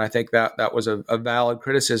cloth. And I think that was a valid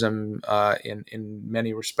criticism in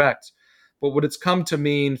many respects. But what it's come to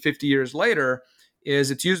mean 50 years later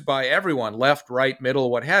is it's used by everyone, left, right,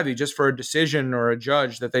 middle, what have you, just for a decision or a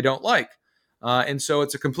judge that they don't like. And so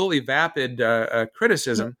it's a completely vapid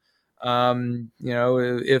criticism.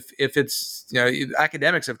 If it's,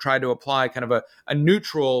 academics have tried to apply kind of a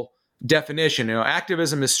neutral definition.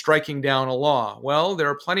 Activism is striking down a law. Well, there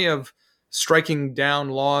are plenty of striking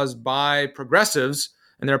down laws by progressives,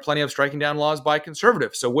 and there are plenty of striking down laws by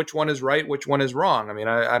conservatives. So which one is right? Which one is wrong?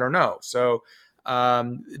 I don't know. So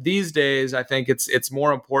these days, I think it's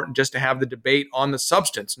more important just to have the debate on the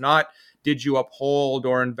substance, not did you uphold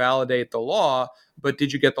or invalidate the law, but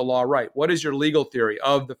did you get the law right? What is your legal theory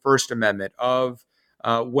of the First Amendment, of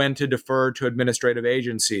when to defer to administrative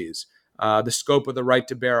agencies, the scope of the right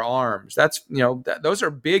to bear arms? Those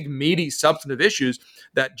are big, meaty, substantive issues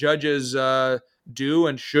that judges do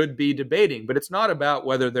and should be debating. But it's not about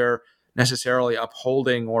whether they're necessarily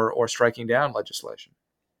upholding or striking down legislation.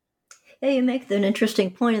 Yeah, you make an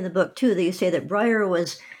interesting point in the book, too, that you say that Breyer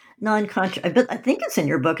was non-controversial. I think it's in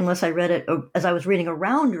your book, unless I read it as I was reading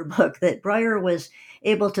around your book, that Breyer was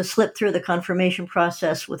able to slip through the confirmation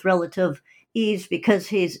process with relative ease because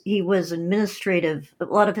he was administrative. A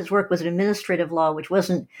lot of his work was in administrative law, which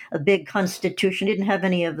wasn't a big constitution. He didn't have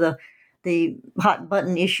any of the hot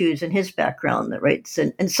button issues in his background, right?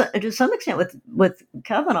 And so, to some extent with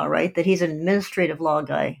Kavanaugh, right, that he's an administrative law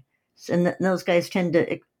guy, and those guys tend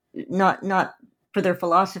to not for their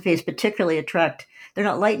philosophies particularly attract. They're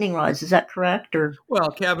not lightning rods. Is that correct? Or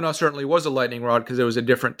well, Kavanaugh certainly was a lightning rod because it was a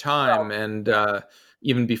different time, and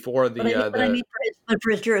even before the. But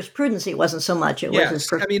for his jurisprudence, it wasn't so much. It yes, was.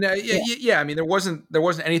 There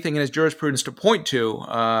wasn't anything in his jurisprudence to point to,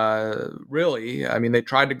 really. They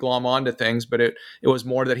tried to glom onto things, but it was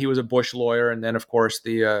more that he was a Bush lawyer, and then of course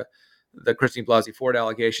the Christine Blasey Ford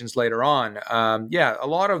allegations later on. A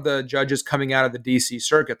lot of the judges coming out of the D.C.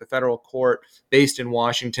 Circuit, the federal court based in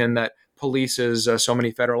Washington that polices so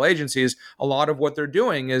many federal agencies, a lot of what they're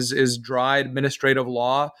doing is dry administrative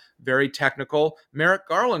law, very technical. Merrick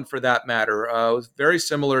Garland, for that matter, was very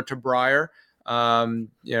similar to Breyer,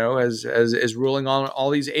 as ruling on all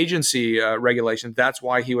these agency regulations. That's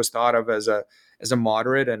why he was thought of as a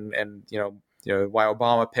moderate, and why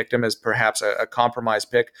Obama picked him as perhaps a compromise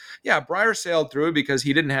pick. Yeah, Breyer sailed through because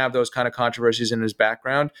he didn't have those kind of controversies in his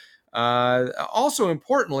background. Also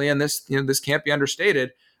importantly, and this can't be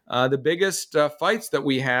understated, the biggest fights that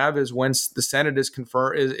we have is when the Senate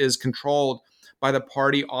is controlled by the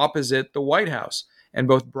party opposite the White House. And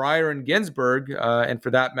both Breyer and Ginsburg, and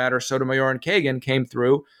for that matter, Sotomayor and Kagan, came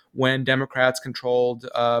through when Democrats controlled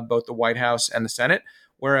both the White House and the Senate.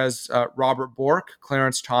 Whereas Robert Bork,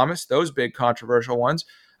 Clarence Thomas, those big controversial ones,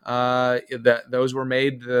 those were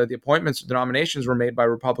made, the appointments, the nominations were made by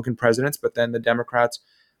Republican presidents, but then the Democrats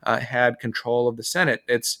had control of the Senate.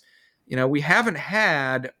 We haven't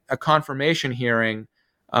had a confirmation hearing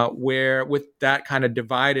where with that kind of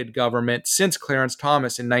divided government since Clarence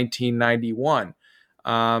Thomas in 1991.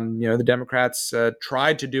 The Democrats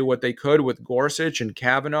tried to do what they could with Gorsuch and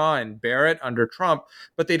Kavanaugh and Barrett under Trump,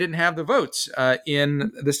 but they didn't have the votes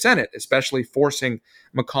in the Senate, especially forcing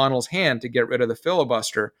McConnell's hand to get rid of the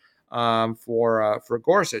filibuster for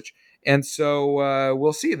Gorsuch. And so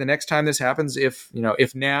we'll see the next time this happens. If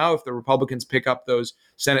the Republicans pick up those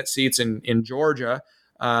Senate seats in Georgia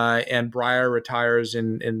and Breyer retires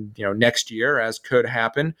in next year, as could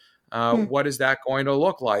happen, what is that going to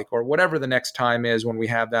look like, or whatever the next time is when we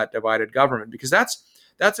have that divided government? Because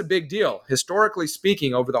that's a big deal. Historically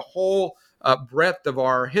speaking, over the whole breadth of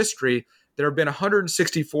our history, there have been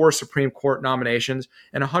 164 Supreme Court nominations,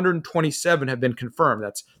 and 127 have been confirmed.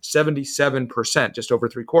 That's 77%, just over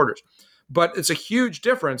three quarters. But it's a huge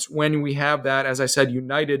difference when we have that, as I said,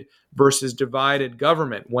 united versus divided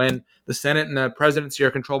government. When the Senate and the presidency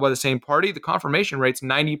are controlled by the same party, the confirmation rate's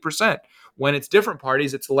 90%. When it's different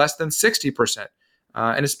parties, it's less than 60%.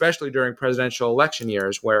 And especially during presidential election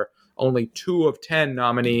years, where only 2 of 10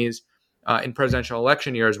 nominees in presidential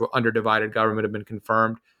election years under divided government have been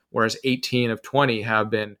confirmed, whereas 18 of 20 have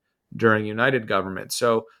been during united government.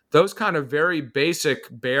 So those kind of very basic,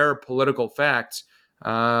 bare political facts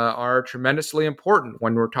are tremendously important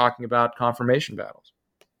when we're talking about confirmation battles.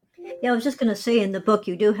 Yeah, I was just going to say, in the book,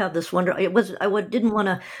 you do have this wonder. Didn't want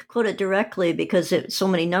to quote it directly because it's so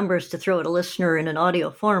many numbers to throw at a listener in an audio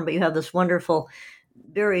form, but you have this wonderful,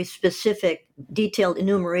 very specific, detailed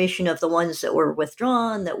enumeration of the ones that were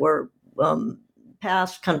withdrawn, that were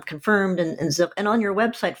passed, kind of confirmed, and on your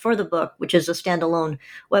website for the book, which is a standalone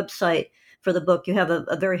website for the book, you have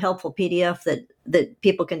a very helpful PDF that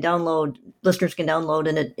people can download, listeners can download,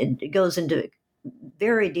 and it goes into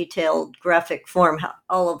very detailed graphic form,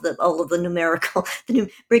 all of the numerical,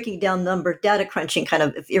 breaking down number, data crunching kind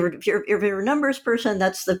of. If you're a numbers person,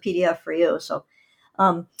 that's the PDF for you. So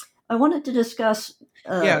I wanted to discuss.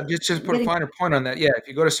 Just put a finer point on that. Yeah, if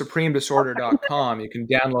you go to supremedisorder.com, you can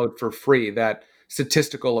download for free that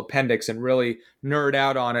statistical appendix and really nerd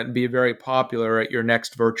out on it and be very popular at your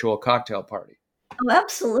next virtual cocktail party. Oh,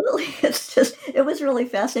 absolutely. It was really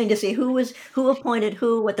fascinating to see who appointed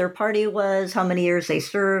who, what their party was, how many years they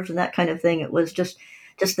served, and that kind of thing. It was just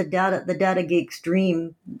the data geek's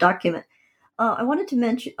dream document.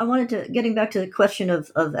 Getting back to the question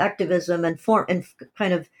of activism and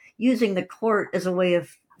kind of using the court as a way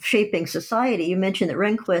of shaping society. You mentioned that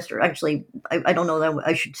Rehnquist, or actually, I don't know that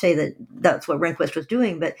I should say that that's what Rehnquist was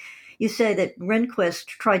doing, but you say that Rehnquist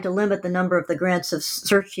tried to limit the number of the grants of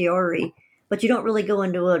certiorari, but you don't really go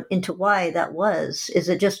into why that was. Was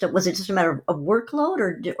it just a matter of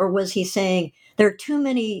workload, or was he saying there are too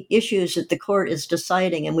many issues that the court is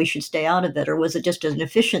deciding and we should stay out of it, or was it just an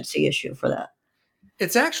efficiency issue for that?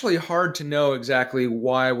 It's actually hard to know exactly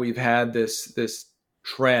why we've had this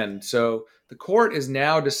trend. So the court is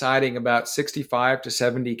now deciding about 65 to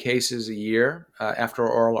 70 cases a year after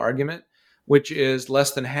oral argument, which is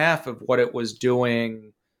less than half of what it was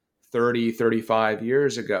doing 30, 35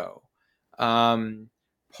 years ago.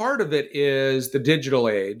 Part of it is the digital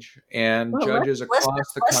age, and judges across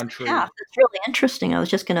the country. Less than half. That's really interesting. I was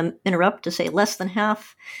just going to interrupt to say less than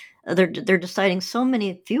half. They're deciding so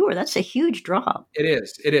many fewer. That's a huge drop.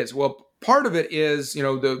 It is. Well, part of it is,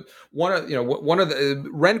 Rehnquist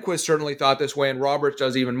certainly thought this way, and Roberts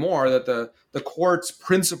does even more, that the court's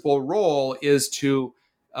principal role is to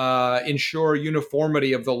ensure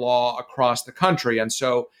uniformity of the law across the country. And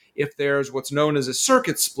so if there's what's known as a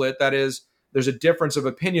circuit split, that is, there's a difference of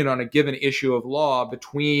opinion on a given issue of law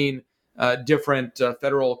between different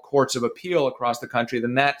federal courts of appeal across the country,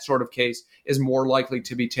 then that sort of case is more likely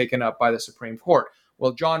to be taken up by the Supreme Court.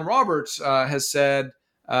 Well, John Roberts has said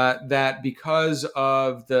that because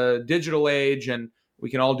of the digital age and we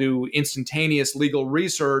can all do instantaneous legal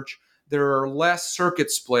research, there are less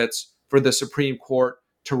circuit splits for the Supreme Court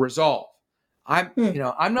to resolve. I'm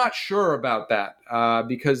not sure about that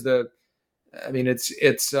because the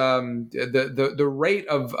rate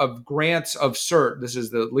of grants of cert. This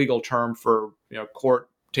is the legal term for court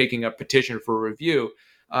taking a petition for review.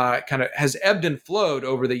 Kind of has ebbed and flowed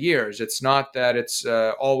over the years. It's not that it's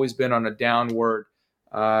always been on a downward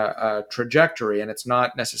trajectory, and it's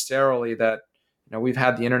not necessarily that we've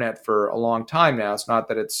had the internet for a long time now. It's not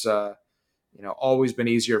that it's always been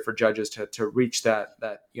easier for judges to reach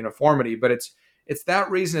that uniformity, but it's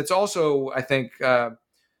that reason. It's also, I think,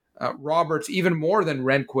 Roberts, even more than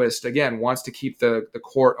Rehnquist, again, wants to keep the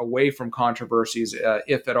court away from controversies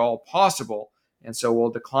if at all possible. And so will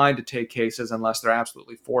decline to take cases unless they're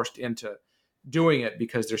absolutely forced into doing it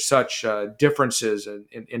because there's such differences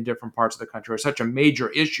in different parts of the country, or such a major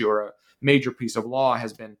issue or a major piece of law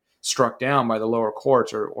has been struck down by the lower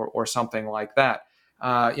courts or something like that.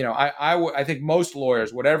 I think most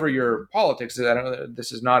lawyers, whatever your politics is, I don't know,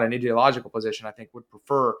 this is not an ideological position, I think would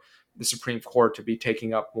prefer the Supreme Court to be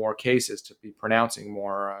taking up more cases, to be pronouncing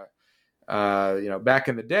more back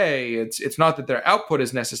in the day, it's not that their output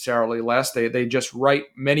is necessarily less. They just write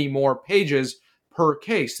many more pages per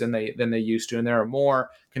case than they used to, and there are more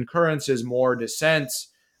concurrences, more dissents.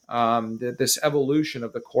 This evolution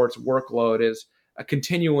of the court's workload is a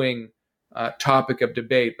continuing topic of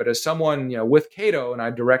debate. But as someone with Cato, and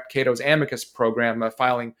I direct Cato's amicus program,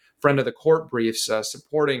 filing friend of the court briefs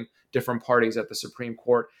supporting different parties at the Supreme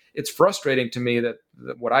Court, it's frustrating to me that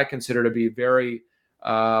what I consider to be very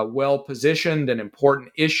well-positioned and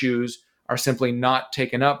important issues are simply not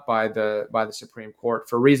taken up by the Supreme Court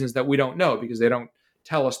for reasons that we don't know, because they don't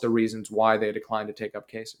tell us the reasons why they decline to take up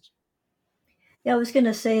cases. Yeah, I was going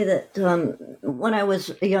to say that when I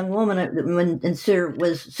was a young woman, when Souter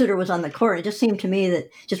was on the court, it just seemed to me that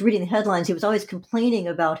just reading the headlines, he was always complaining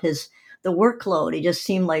about the workload.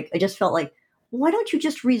 I just felt like, why don't you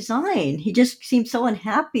just resign? He just seemed so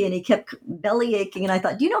unhappy, and he kept belly aching. And I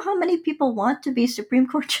thought, do you know how many people want to be Supreme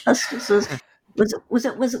Court justices? Why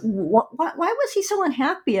was he so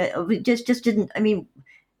unhappy? Just didn't. I mean,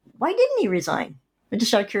 why didn't he resign?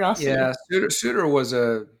 Just out of curiosity. Yeah, Souter was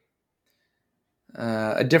a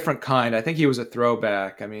different kind. I think he was a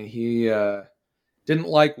throwback. I mean, he didn't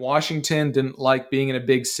like Washington, didn't like being in a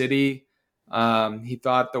big city. He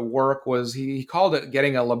thought the work was, he called it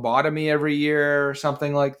getting a lobotomy every year or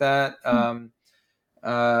something like that.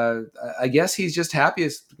 I guess he's just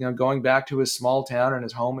happiest, going back to his small town and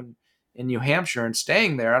his home in New Hampshire and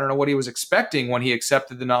staying there. I don't know what he was expecting when he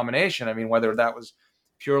accepted the nomination. I mean, whether that was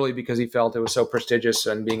purely because he felt it was so prestigious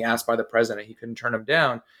and being asked by the president, he couldn't turn him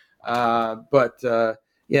down. But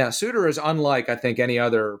Souter is unlike, I think, any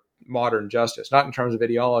other modern justice, not in terms of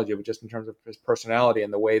ideology, but just in terms of his personality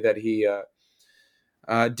and the way that he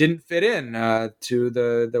didn't fit in to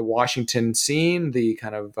the Washington scene, the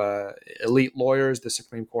kind of elite lawyers, the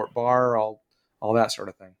Supreme Court bar, all that sort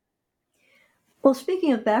of thing. Well,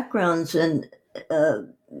 speaking of backgrounds, and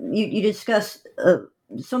you discuss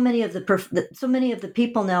so many of the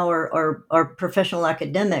people now are professional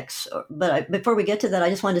academics. But before we get to that, I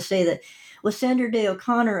just wanted to say that was Sandra Day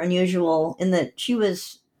O'Connor unusual in that she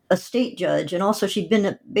was a state judge, and also she'd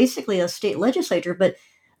been basically a state legislator, but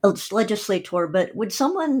would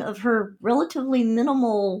someone of her relatively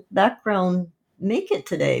minimal background make it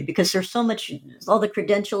today? Because there's so much, all the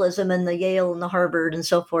credentialism and the Yale and the Harvard and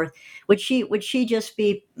so forth. Would she just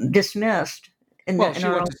be dismissed? She went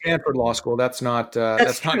to Stanford Law School. That's not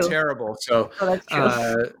not terrible. So, that's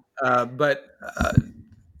true. But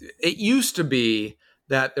it used to be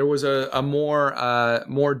that there was a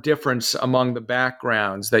more difference among the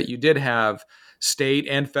backgrounds, that you did have state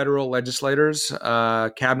and federal legislators,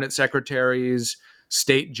 cabinet secretaries,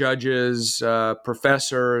 state judges,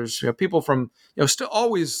 professors, people from, still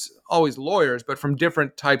always lawyers, but from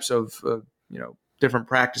different types of, different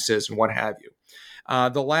practices and what have you.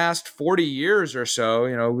 The last 40 years or so,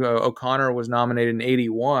 O'Connor was nominated in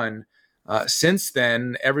 1981. Since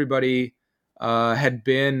then, everybody had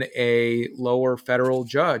been a lower federal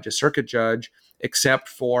judge, a circuit judge, except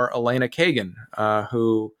for Elena Kagan,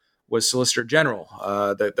 who was Solicitor General,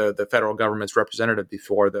 the federal government's representative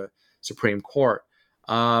before the Supreme Court.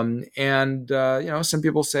 Some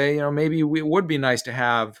people say, maybe it would be nice to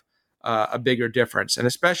have a bigger difference. And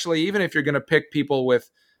especially even if you're going to pick people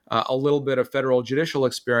with a little bit of federal judicial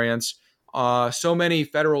experience, so many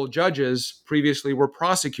federal judges previously were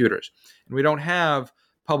prosecutors. And we don't have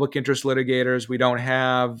public interest litigators. We don't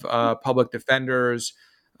have public defenders,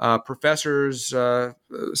 professors.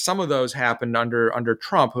 Some of those happened under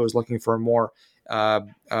Trump, who was looking for a more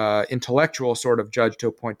intellectual sort of judge to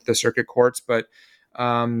appoint to the circuit courts. But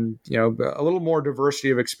a little more diversity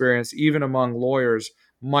of experience, even among lawyers,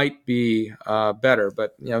 might be better.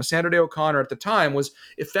 But Sandra Day O'Connor at the time was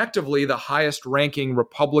effectively the highest-ranking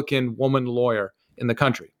Republican woman lawyer in the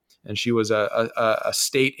country, and she was a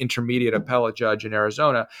state intermediate appellate judge in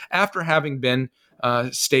Arizona after having been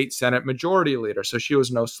state Senate majority leader. So she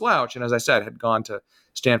was no slouch, and as I said, had gone to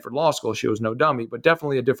Stanford Law School. She was no dummy, but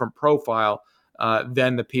definitely a different profile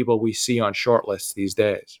than the people we see on shortlists these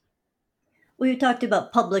days. Well, you talked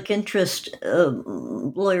about public interest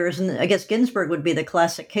lawyers, and I guess Ginsburg would be the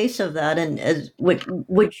classic case of that. And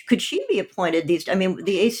could she be appointed the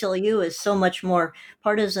ACLU is so much more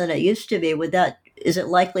partisan than it used to be. Is it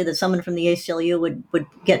likely that someone from the ACLU would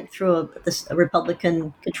get through a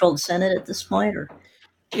Republican-controlled Senate at this point? Or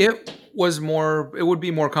it would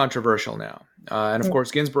be more controversial now. And of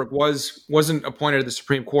course, Ginsburg wasn't appointed to the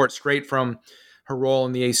Supreme Court straight from her role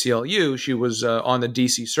in the ACLU. She was on the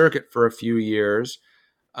D.C. Circuit for a few years,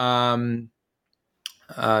 10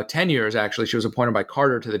 years actually. She was appointed by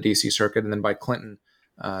Carter to the D.C. Circuit, and then by Clinton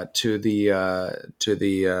to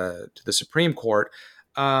the Supreme Court.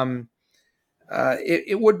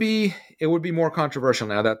 it would be more controversial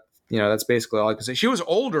now. That that's basically all I can say. She was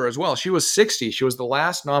older as well. She was 60. She was the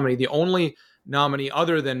last nominee, the only nominee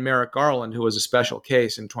other than Merrick Garland, who was a special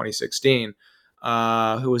case in 2016,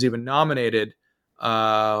 who was even nominated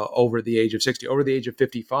over the age of 60, over the age of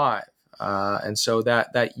 55. And so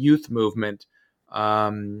that youth movement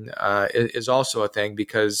is also a thing,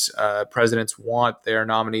 because presidents want their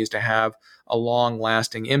nominees to have a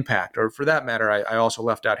long-lasting impact. Or for that matter, I also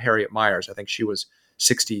left out Harriet Miers. I think she was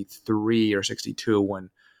 63 or 62 when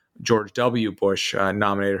George W. Bush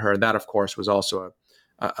nominated her. That, of course, was also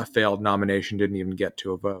a failed nomination, didn't even get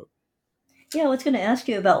to a vote. Yeah, I was going to ask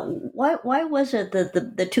you about why was it that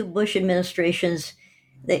the two Bush administrations,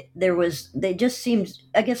 they just seemed,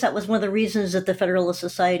 I guess that was one of the reasons that the Federalist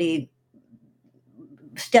Society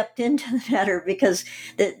stepped into the matter, because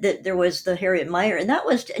there was the Harriet Miers, and that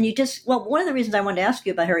was, and one of the reasons I wanted to ask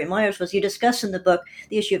you about Harriet Miers was you discuss in the book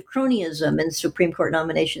the issue of cronyism in Supreme Court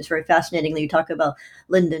nominations very fascinatingly. You talk about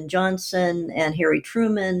Lyndon Johnson and Harry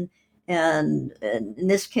Truman, and in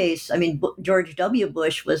this case, I mean, George W.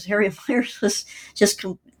 Bush Harriet Miers was just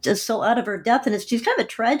so out of her depth, and she's kind of a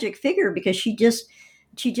tragic figure, because she just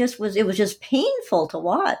was, it was just painful to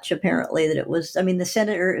watch, apparently, that it was, I mean, the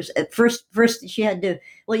senators at first she had to,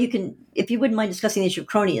 well, you can, if you wouldn't mind discussing the issue of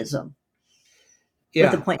cronyism.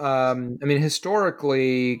 Yeah. I mean,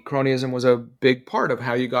 historically, cronyism was a big part of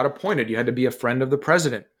how you got appointed. You had to be a friend of the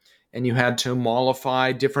president, and you had to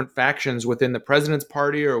mollify different factions within the president's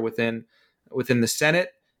party or within the Senate.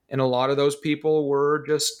 And a lot of those people were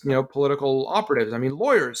just, political operatives. I mean,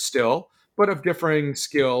 lawyers still, but of differing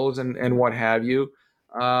skills and what have you.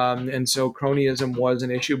 And so cronyism was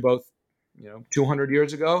an issue both, 200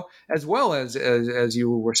 years ago, as well as you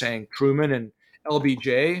were saying, Truman and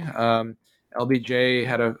LBJ. LBJ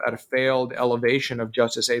had a failed elevation of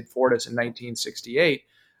Justice Abe Fortas in 1968.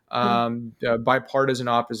 Bipartisan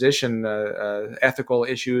opposition, ethical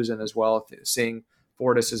issues, and as well seeing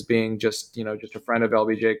Fortas as being just a friend of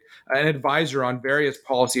LBJ, an advisor on various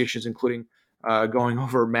policy issues, including going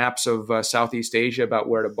over maps of Southeast Asia about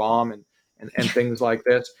where to bomb and things like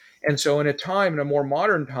this. And so in a more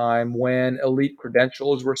modern time, when elite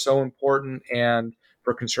credentials were so important, and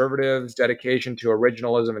for conservatives, dedication to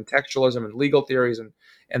originalism and textualism and legal theories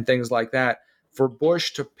and things like that, for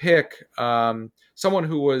Bush to pick someone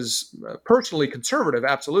who was personally conservative,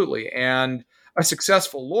 absolutely, and a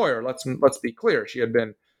successful lawyer. Let's be clear. She had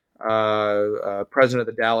been president of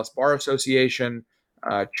the Dallas Bar Association,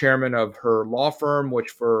 chairman of her law firm, which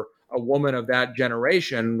for a woman of that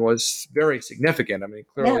generation was very significant. I mean,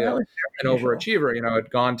 clearly an overachiever. Had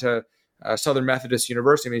gone to Southern Methodist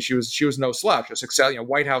University. I mean, she was no slouch. A success,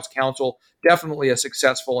 White House counsel, definitely a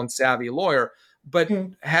successful and savvy lawyer, but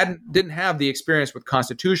didn't have the experience with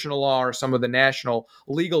constitutional law or some of the national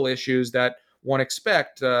legal issues that one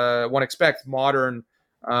expects modern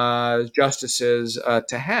justices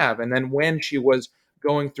to have. And then when she was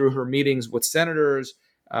going through her meetings with senators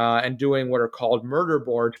and doing what are called murder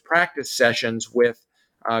boards, practice sessions with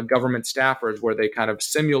government staffers, where they kind of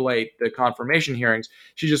simulate the confirmation hearings,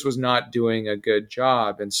 she just was not doing a good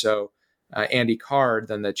job. And so Andy Card,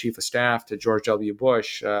 then the chief of staff to George W.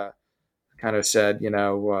 Bush, kind of said,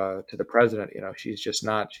 to the president, she's just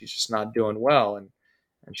not doing well, and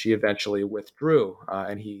she eventually withdrew,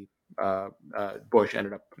 and Bush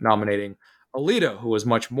ended up nominating Alito, who was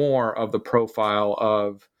much more of the profile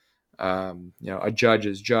of a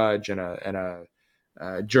judge's judge and a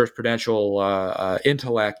jurisprudential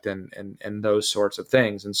intellect and those sorts of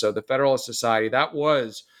things. And so the Federalist Society, that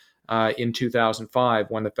was in 2005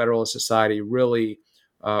 when the Federalist Society really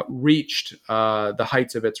reached the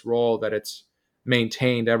heights of its role that it's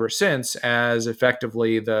maintained ever since, as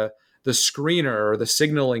effectively the screener or the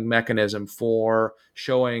signaling mechanism for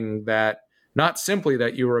showing that not simply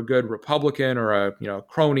that you were a good Republican or a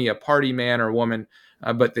crony, a party man or woman,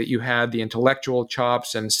 but that you had the intellectual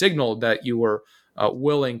chops and signaled that you were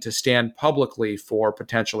willing to stand publicly for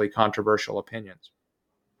potentially controversial opinions.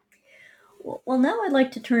 Well, now I'd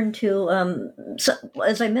like to turn to, so,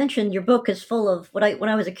 as I mentioned, your book is full of when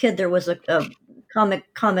I was a kid, there was a comic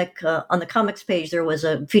on the comics page. There was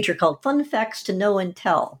a feature called "Fun Facts to Know and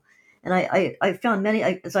Tell," and I found many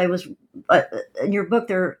as I was in your book.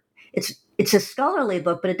 It's a scholarly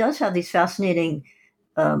book, but it does have these fascinating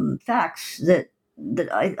facts that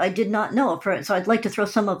I did not know. So I'd like to throw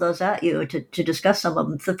some of those at you to discuss some of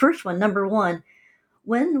them. The first one, number one.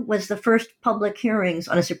 When was the first public hearings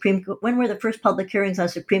on a Supreme Court? When were the first public hearings on a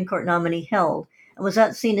Supreme Court nominee held? And was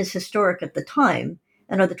that seen as historic at the time?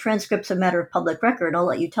 And are the transcripts a matter of public record? I'll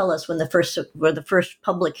let you tell us when the first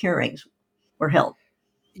public hearings were held.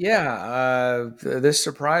 This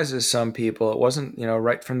surprises some people. It wasn't,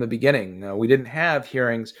 right from the beginning. We didn't have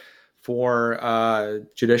hearings for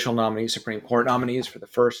judicial nominees, Supreme Court nominees for the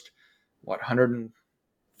first,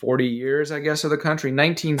 140 years, I guess, of the country.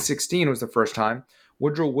 1916 was the first time.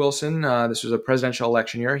 Woodrow Wilson, this was a presidential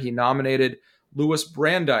election year, he nominated Louis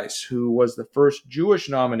Brandeis, who was the first Jewish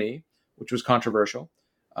nominee, which was controversial.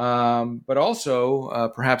 But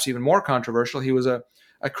also, perhaps even more controversial, he was a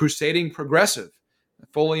crusading progressive,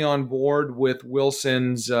 fully on board with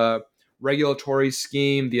Wilson's regulatory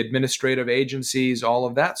scheme, the administrative agencies, all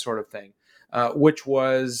of that sort of thing, which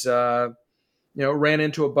was, ran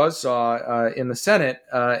into a buzzsaw in the Senate.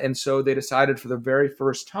 And so they decided for the very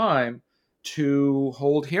first time to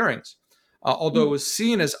hold hearings. Although it was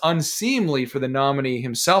seen as unseemly for the nominee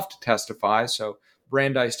himself to testify, so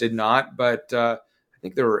Brandeis did not, but I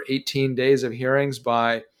think there were 18 days of hearings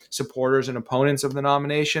by supporters and opponents of the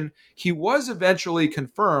nomination. He was eventually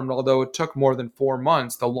confirmed, although it took more than 4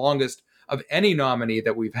 months, the longest of any nominee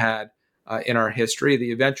that we've had in our history.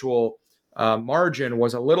 The eventual margin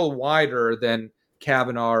was a little wider than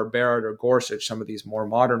Kavanaugh or Barrett or Gorsuch, some of these more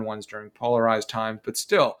modern ones during polarized times, but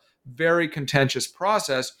still very contentious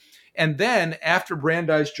process. And then after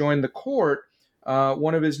Brandeis joined the court,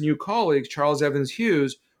 one of his new colleagues, Charles Evans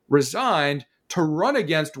Hughes, resigned to run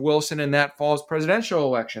against Wilson in that fall's presidential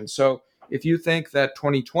election. So if you think that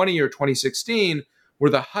 2020 or 2016 were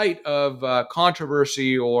the height of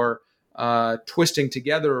controversy or twisting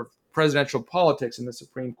together of presidential politics in the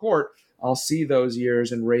Supreme Court, I'll see those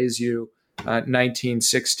years and raise you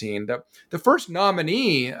 1916. The first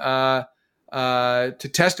nominee to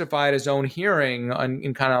testify at his own hearing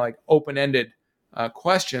in kind of like open-ended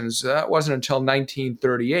questions, that wasn't until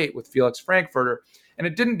 1938 with Felix Frankfurter. And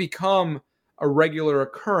it didn't become a regular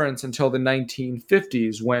occurrence until the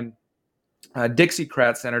 1950s when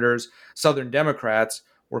Dixiecrat senators, Southern Democrats,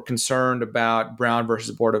 were concerned about Brown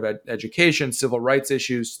versus Board of Education, civil rights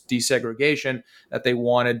issues, desegregation, that they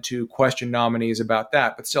wanted to question nominees about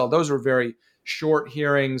that. But still, those were very short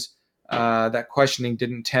hearings. That questioning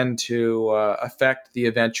didn't tend to affect the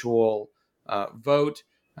eventual vote.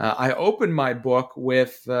 I opened my book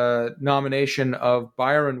with the nomination of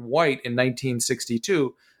Byron White in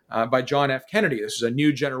 1962 by John F. Kennedy. This was a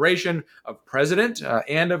new generation of president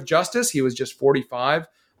and of justice. He was just 45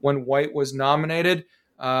 when White was nominated.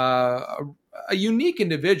 A unique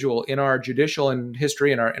individual in our judicial and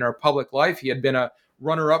history, in our public life. He had been a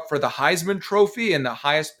runner-up for the Heisman Trophy and the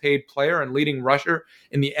highest-paid player and leading rusher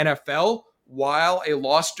in the NFL while a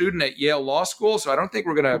law student at Yale Law School. So I don't think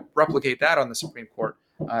we're going to replicate that on the Supreme Court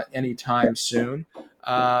anytime soon.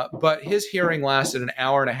 But his hearing lasted an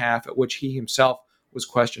hour and a half, at which he himself was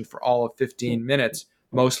questioned for all of 15 minutes,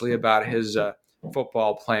 mostly about his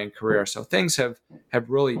football playing career. So things have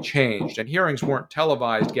really changed. And hearings weren't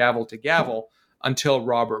televised gavel to gavel until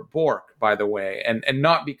Robert Bork, by the way, and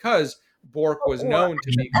not because Bork was known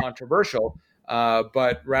to be controversial,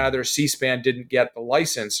 but rather C-SPAN didn't get the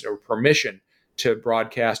license or permission to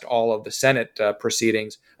broadcast all of the Senate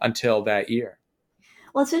proceedings until that year.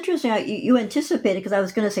 Well, it's interesting. You anticipated, because I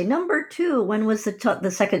was going to say number two. When was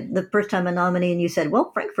the first time a nominee? And you said,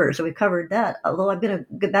 well, Frankfurter. So we covered that. Although I'm going to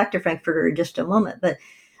get back to Frankfurter in just a moment. But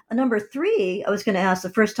number three, I was going to ask the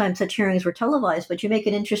first time such hearings were televised. But you make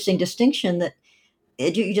an interesting distinction that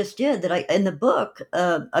you just did. That in the book,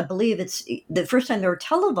 I believe it's the first time they were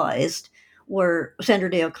televised were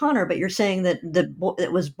Sandra Day O'Connor. But you're saying that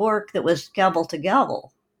it was Bork that was gavel to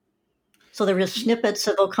gavel. So there were snippets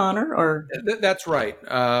of O'Connor, or that's right.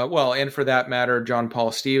 Well, and for that matter, John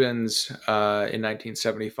Paul Stevens in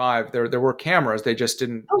 1975. There were cameras. They just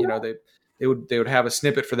didn't. They would have a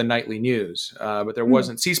snippet for the nightly news, but there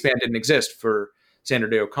wasn't. C-SPAN didn't exist for Sandra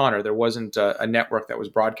Day O'Connor. There wasn't a network that was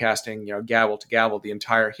broadcasting, gavel to gavel the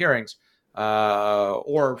entire hearings.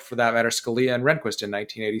 Or for that matter, Scalia and Rehnquist in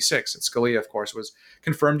 1986. And Scalia, of course, was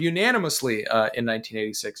confirmed unanimously in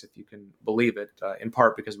 1986, if you can believe it, in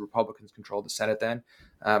part because Republicans controlled the Senate then.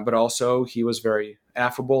 But also he was very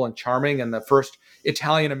affable and charming, and the first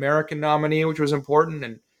Italian-American nominee, which was important,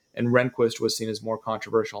 and Rehnquist was seen as more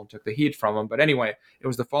controversial and took the heat from him. But anyway, it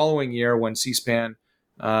was the following year when C-SPAN,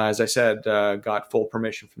 as I said, got full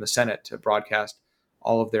permission from the Senate to broadcast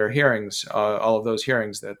all of their hearings, all of those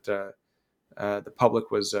hearings that the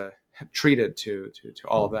public was treated to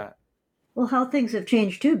all of that. Well, how things have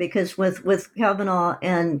changed too, because with Kavanaugh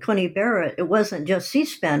and Coney Barrett, it wasn't just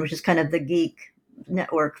C-SPAN, which is kind of the geek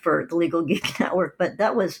network for the legal geek network, but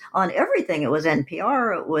that was on everything. It was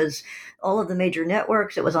NPR, it was all of the major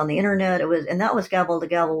networks, it was on the internet, and that was gavel to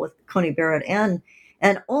gavel with Coney Barrett, and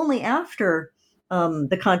only after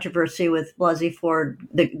the controversy with Blasey Ford,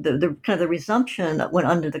 the kind of the resumption that went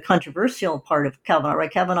under the controversial part of Kavanaugh.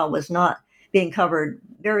 Right, Kavanaugh was not being covered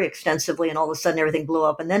very extensively, and all of a sudden everything blew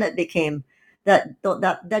up, and then it became that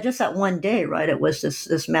just that one day, right? It was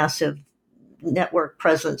this massive network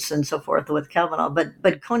presence and so forth with Kavanaugh,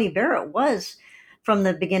 but Coney Barrett was from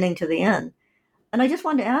the beginning to the end. And I just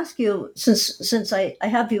wanted to ask you, since I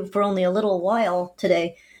have you for only a little while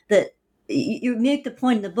today, that you make the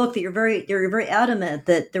point in the book that you're very adamant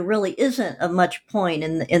that there really isn't a much point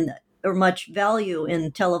in or much value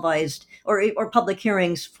in televised or public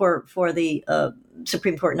hearings for the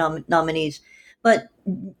Supreme Court nominees. But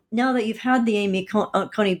now that you've had the Amy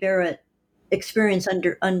Coney Barrett experience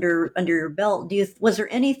under your belt, was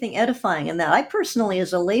there anything edifying in that? I personally,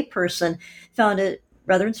 as a layperson, found it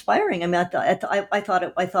rather inspiring. I mean, I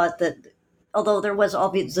thought that although there was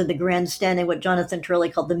obviously the grandstanding, what Jonathan Turley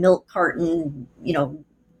called the milk carton,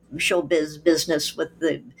 showbiz business with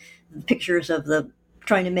the pictures of the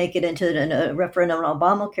trying to make it into a referendum on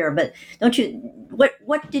Obamacare. But don't you? What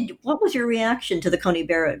was your reaction to the Coney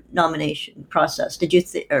Barrett nomination process? Did you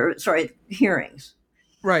hearings?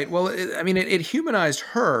 Right. Well, it humanized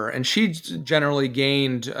her, and she generally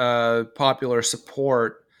gained popular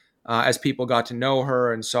support as people got to know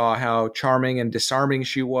her and saw how charming and disarming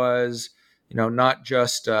she was. Not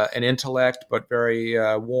just an intellect, but very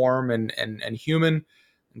warm and human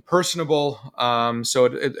and personable. So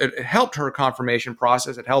it helped her confirmation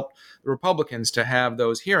process. It helped the Republicans to have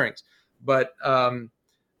those hearings. But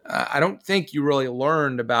I don't think you really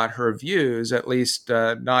learned about her views, at least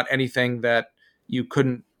not anything that you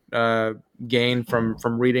couldn't gain from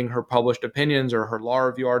reading her published opinions or her law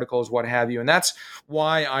review articles, what have you. And that's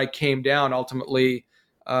why I came down ultimately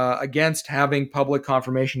against having public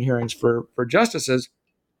confirmation hearings for justices,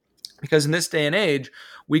 because in this day and age,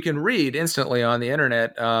 we can read instantly on the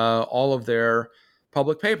internet all of their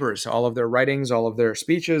public papers, all of their writings, all of their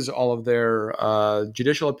speeches, all of their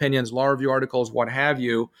judicial opinions, law review articles, what have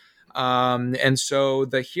you. And so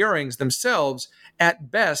the hearings themselves,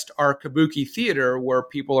 at best, are kabuki theater where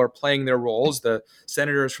people are playing their roles. The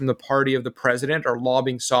senators from the party of the president are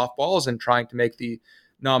lobbing softballs and trying to make the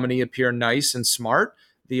nominee appear nice and smart.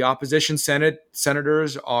 The opposition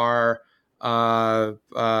senators are trying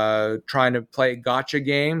to play gotcha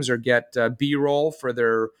games or get B-roll for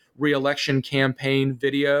their re-election campaign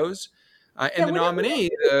videos. And the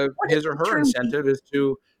nominee, his or her incentive is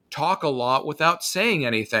to talk a lot without saying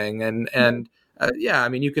anything. And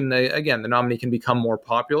you can, again, the nominee can become more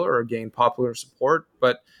popular or gain popular support.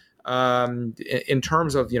 But in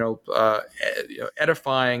terms of,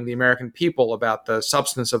 edifying the American people about the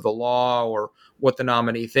substance of the law or what the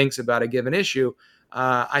nominee thinks about a given issue,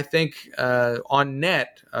 I think on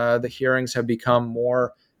net, the hearings have become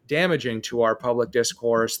more damaging to our public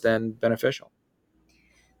discourse than beneficial.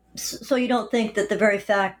 So you don't think that the very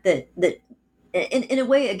fact that in a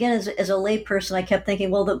way, again, as a layperson, I kept thinking,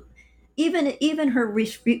 well, even her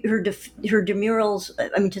demurrals,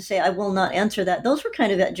 I mean, to say I will not answer that, those were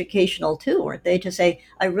kind of educational too, weren't they? To say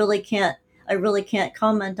I really can't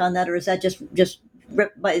comment on that, or is that just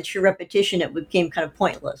by its sheer repetition, it became kind of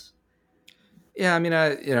pointless? Yeah, I mean,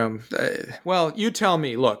 well, you tell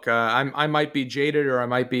me. Look, I might be jaded, or I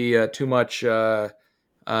might be too much, inside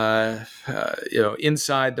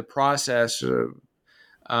the process.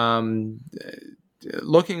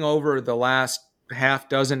 Looking over the last half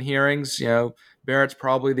dozen hearings, Barrett's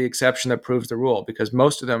probably the exception that proves the rule, because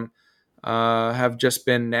most of them have just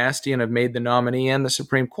been nasty and have made the nominee and the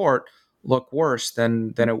Supreme Court look worse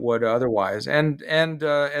than it would otherwise. And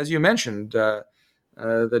as you mentioned,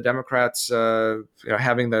 the Democrats,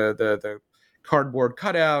 having the cardboard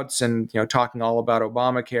cutouts and talking all about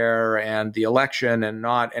Obamacare and the election and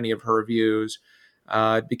not any of her views.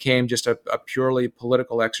 It became just a purely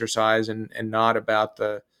political exercise and not about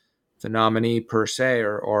the nominee per se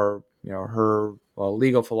or her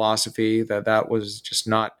legal philosophy. That was just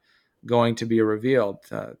not going to be revealed.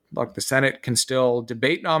 Look, the Senate can still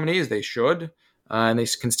debate nominees; they should, and they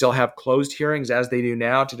can still have closed hearings as they do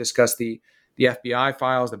now to discuss the FBI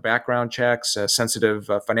files, the background checks, sensitive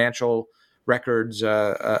financial records,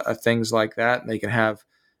 things like that. And they can have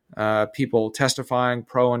people testifying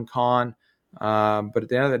pro and con. But at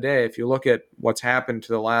the end of the day, if you look at what's happened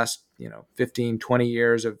to the last 15, 20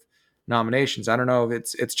 years of nominations, I don't know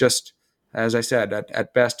if it's just, as I said,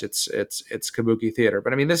 at best it's kabuki theater.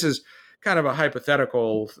 But I mean, this is kind of a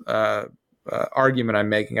hypothetical argument I'm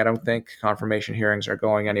making. I don't think confirmation hearings are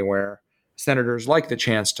going anywhere. Senators like the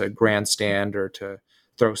chance to grandstand or to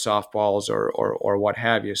throw softballs or what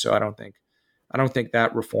have you. So I don't think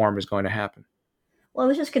that reform is going to happen. Well, I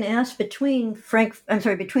was just going to ask between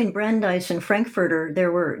Brandeis and Frankfurter,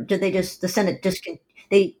 the Senate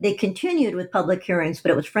they continued with public hearings, but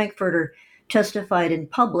it was Frankfurter testified in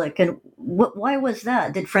public. And why was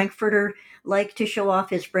that? Did Frankfurter like to show off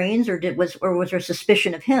his brains, or was there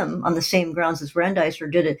suspicion of him on the same grounds as Brandeis, or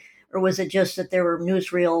was it just that there were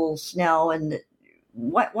newsreels now? And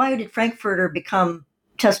why did Frankfurter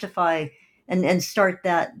testify and start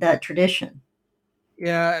that tradition?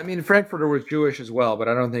 Yeah, I mean, Frankfurter was Jewish as well, but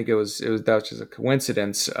I don't think that was just a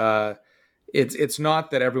coincidence. It's not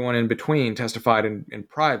that everyone in between testified in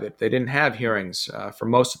private. They didn't have hearings for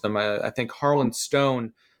most of them. I think Harlan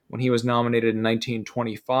Stone, when he was nominated in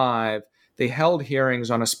 1925, they held hearings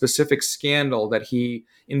on a specific scandal that he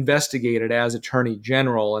investigated as Attorney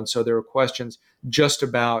General, and so there were questions just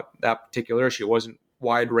about that particular issue. It wasn't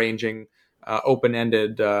wide-ranging,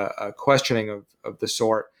 open-ended questioning of the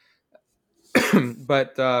sort.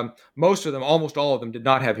 But most of them, almost all of them, did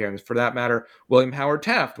not have hearings. For that matter, William Howard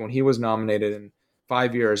Taft, when he was nominated in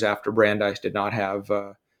 5 years after Brandeis, did not have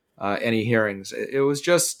any hearings. It was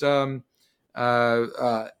just Roosevelt's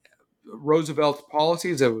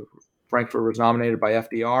policies. Frankfurter was nominated by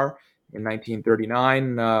FDR in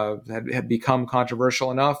 1939, had become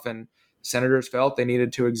controversial enough, and senators felt they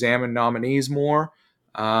needed to examine nominees more.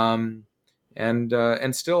 And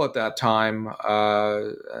still at that time,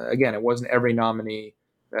 again, it wasn't every nominee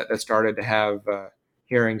that started to have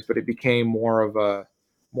hearings, but it became more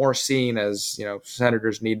seen as,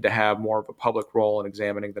 senators need to have more of a public role in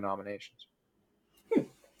examining the nominations.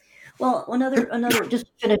 Well, another just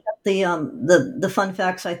to finish up the fun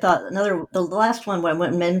facts. I thought the last one I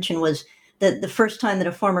went and mentioned was that the first time that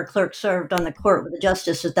a former clerk served on the court with a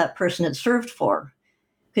justice that person had served for.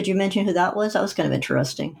 Could you mention who that was? That was kind of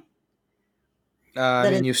interesting.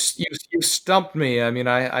 You stumped me. I mean,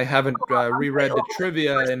 I haven't reread the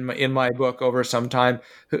trivia in my book over some time.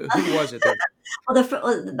 Who was it?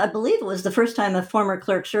 Well, I believe it was the first time a former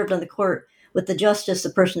clerk served on the court with the justice the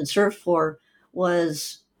person had served for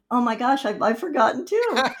was. Oh my gosh, I've forgotten too.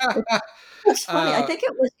 It's funny. I think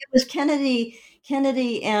it was Kennedy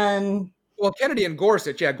and. Well, Kennedy and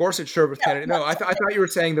Gorsuch. Yeah, Gorsuch served with Kennedy. No, I thought you were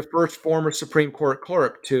saying the first former Supreme Court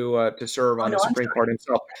clerk to serve on the Supreme Court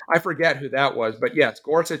himself. I forget who that was, but yes,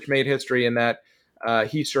 Gorsuch made history in that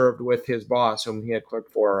he served with his boss, whom he had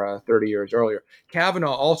clerked for 30 years earlier.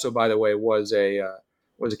 Kavanaugh also, by the way, was a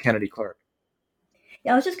Kennedy clerk.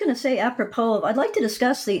 Yeah, I was just going to say, apropos of, I'd like to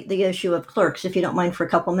discuss the issue of clerks, if you don't mind, for a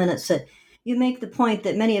couple minutes. That you make the point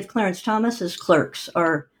that many of Clarence Thomas's clerks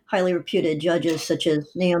are highly reputed judges, such as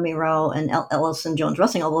Naomi Rao and Ellison Jones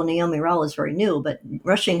Rushing, although Naomi Rao is very new, but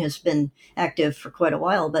Rushing has been active for quite a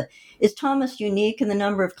while. But is Thomas unique in the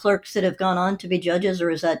number of clerks that have gone on to be judges, or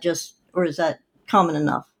is that common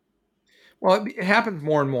enough? Well, it happens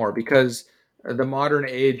more and more because the modern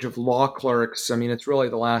age of law clerks, I mean, it's really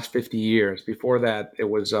the last 50 years. Before that, it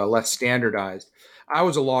was less standardized. I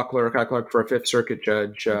was a law clerk. I clerked for a Fifth Circuit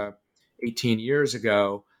judge 18 years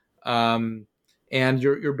ago. And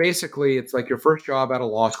you're basically, it's like your first job out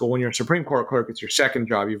of law school. When you're a Supreme Court clerk, it's your second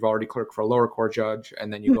job. You've already clerked for a lower court judge,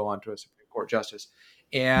 and then you go on to a Supreme Court justice.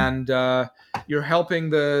 And you're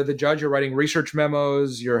helping the judge. You're writing research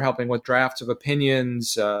memos. You're helping with drafts of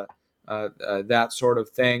opinions, that sort of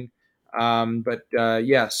thing. But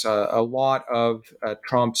yes, a lot of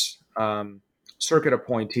Trump's circuit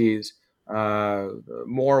appointees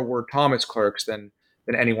more were Thomas clerks than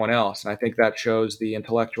anyone else. And I think that shows the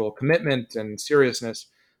intellectual commitment and seriousness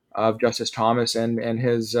of Justice Thomas and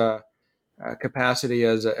his capacity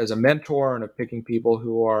as a mentor and of picking people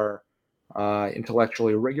who are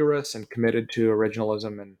intellectually rigorous and committed to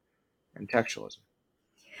originalism and textualism.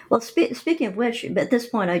 Well, speaking of which, at this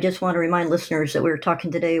point, I just want to remind listeners that we're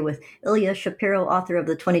talking today with Ilya Shapiro, author of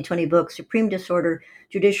the 2020 book, Supreme Disorder,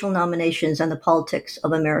 Judicial Nominations and the Politics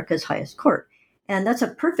of America's Highest Court. And that's a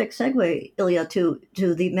perfect segue, Ilya, to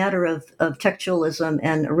the matter of textualism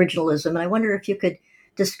and originalism. And I wonder if you could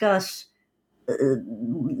discuss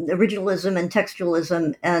originalism and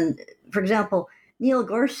textualism. And, for example, Neil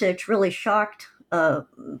Gorsuch really shocked a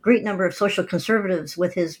great number of social conservatives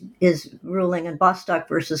with his ruling in Bostock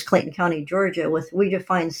versus Clayton County, Georgia, with we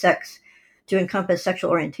define sex to encompass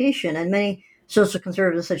sexual orientation. And many social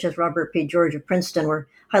conservatives, such as Robert P. George of Princeton, were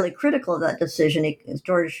highly critical of that decision.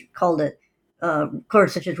 George called it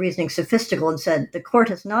Gorsuch's reasoning sophistical and said, the court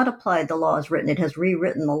has not applied the law as written, it has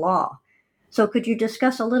rewritten the law. So could you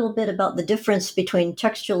discuss a little bit about the difference between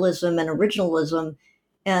textualism and originalism,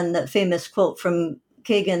 and that famous quote from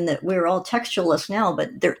Kagan that we're all textualists now, but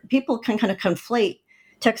people can kind of conflate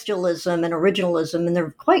textualism and originalism, and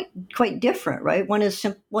they're quite different, right? One is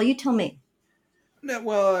well, you tell me. No,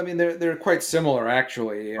 well, I mean, they're quite similar,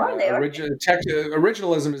 actually. Are they? Are they?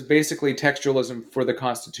 Originalism is basically textualism for the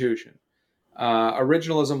Constitution.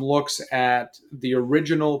 Originalism looks at the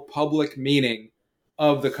original public meaning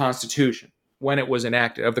of the Constitution when it was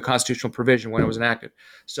enacted, of the constitutional provision when it was enacted.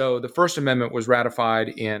 So the First Amendment was ratified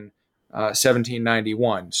in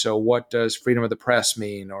 1791. So what does freedom of the press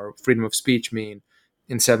mean or freedom of speech mean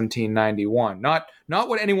in 1791? Not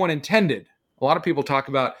what anyone intended. A lot of people talk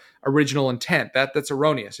about original intent. That's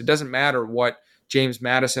erroneous. It doesn't matter what James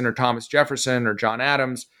Madison or Thomas Jefferson or John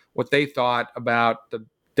Adams, what they thought about the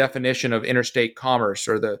definition of interstate commerce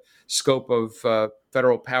or the scope of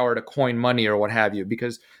federal power to coin money or what have you,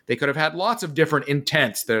 because they could have had lots of different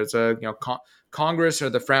intents. There's Congress or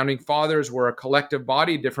the founding fathers were a collective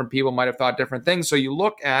body. Different people might have thought different things. So you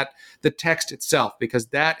look at the text itself, because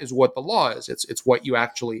that is what the law is. It's what you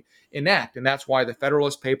actually enact. And that's why the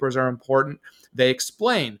Federalist Papers are important. They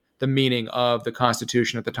explain the meaning of the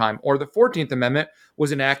Constitution at the time. Or the 14th Amendment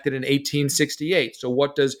was enacted in 1868. So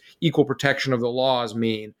what does equal protection of the laws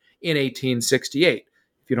mean in 1868?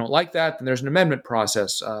 If you don't like that, then there's an amendment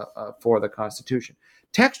process for the Constitution.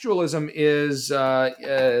 Textualism is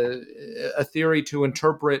a theory to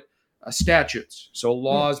interpret statutes, so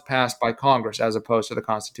laws passed by Congress as opposed to the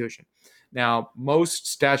Constitution. Now, most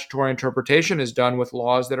statutory interpretation is done with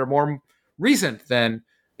laws that are more recent than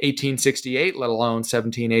 1868, let alone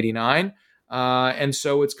 1789. And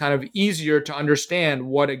so it's kind of easier to understand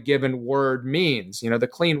what a given word means. The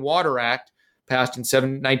Clean Water Act passed in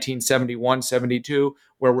 1971, 72,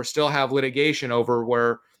 where we still have litigation over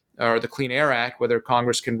or the Clean Air Act, whether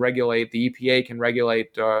Congress can regulate, the EPA can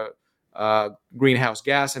regulate greenhouse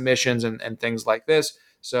gas emissions and things like this.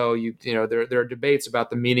 So there are debates about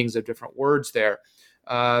the meanings of different words there.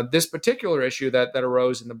 This particular issue that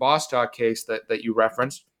arose in the Bostock case that you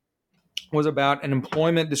referenced was about an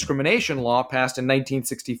employment discrimination law passed in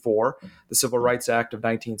 1964, the Civil Rights Act of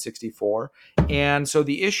 1964. And so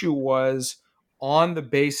the issue was on the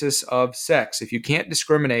basis of sex. If you can't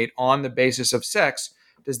discriminate on the basis of sex,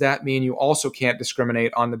 does that mean you also can't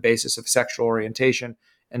discriminate on the basis of sexual orientation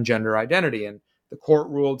and gender identity? And the court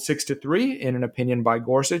ruled 6-3 in an opinion by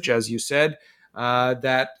Gorsuch, as you said,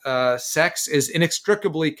 that sex is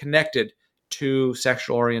inextricably connected to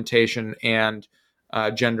sexual orientation and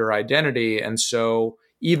gender identity. And so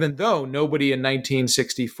even though nobody in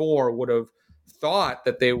 1964 would have thought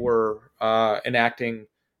that they were enacting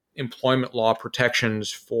employment law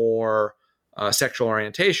protections for sexual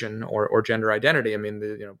orientation or gender identity, I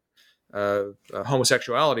mean,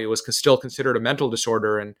 homosexuality was still considered a mental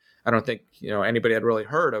disorder, and I don't think anybody had really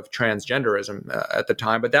heard of transgenderism at the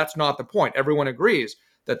time. But that's not the point. Everyone agrees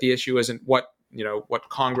that the issue isn't what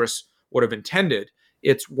Congress would have intended.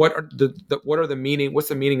 It's what's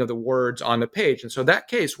the meaning of the words on the page. And so that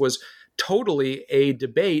case was totally a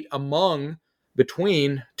debate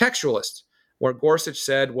between textualists, where Gorsuch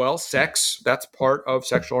said, well, sex, that's part of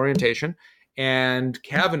sexual orientation. And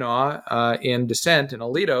Kavanaugh, in dissent in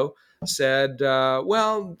Alito, said,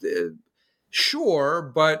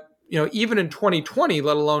 sure, but even in 2020,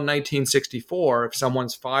 let alone 1964, if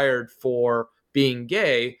someone's fired for being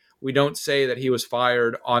gay, we don't say that he was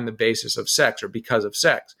fired on the basis of sex or because of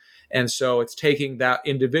sex. And so it's taking that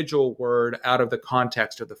individual word out of the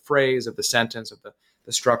context of the phrase, of the sentence, of the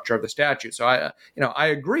structure of the statute. So I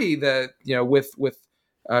agree that with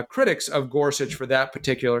critics of Gorsuch for that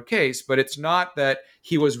particular case, but it's not that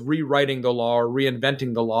he was rewriting the law or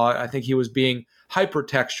reinventing the law. I think he was being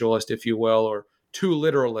hypertextualist, if you will, or too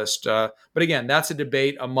literalist. But again, that's a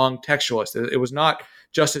debate among textualists. It was not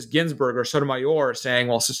Justice Ginsburg or Sotomayor saying,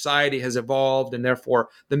 well, society has evolved and therefore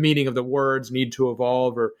the meaning of the words need to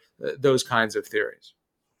evolve, or those kinds of theories.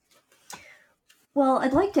 Well,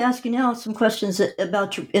 I'd like to ask you now some questions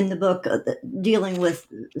about in the book dealing with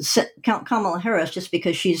Kamala Harris, just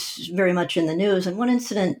because she's very much in the news. And one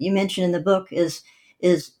incident you mentioned in the book is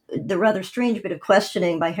the rather strange bit of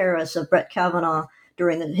questioning by Harris of Brett Kavanaugh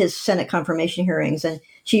during his Senate confirmation hearings. And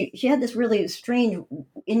she had this really strange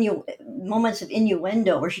moments of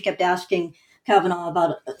innuendo where she kept asking Kavanaugh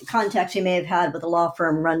about contacts he may have had with a law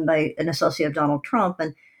firm run by an associate of Donald Trump.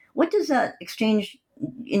 And what does that exchange,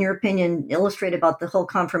 in your opinion, illustrate about the whole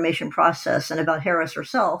confirmation process and about Harris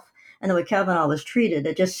herself and the way Kavanaugh was treated?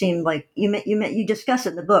 It just seemed like you discuss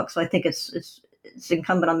it in the book, so I think it's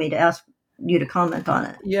incumbent on me to ask you to comment on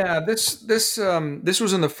it. Yeah, this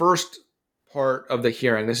was in the first part of the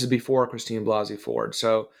hearing. This is before Christine Blasey Ford.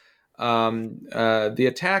 So the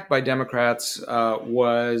attack by Democrats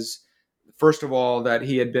was, first of all, that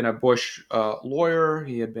he had been a Bush lawyer.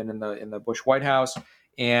 He had been in the Bush White House.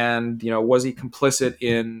 And, was he complicit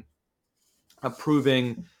in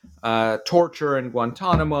approving torture in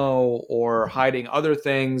Guantanamo or hiding other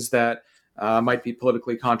things that might be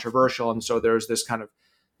politically controversial. And so there's this kind of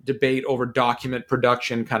debate over document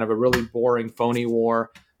production, kind of a really boring, phony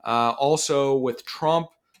war. Also with Trump,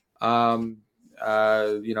 was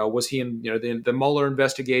he in the Mueller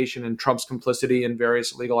investigation and Trump's complicity in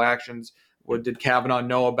various legal actions? What did Kavanaugh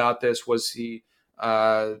know about this? Was he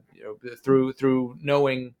through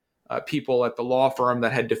knowing people at the law firm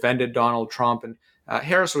that had defended Donald Trump? And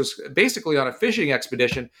Harris was basically on a fishing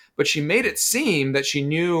expedition, but she made it seem that she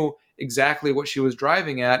knew exactly what she was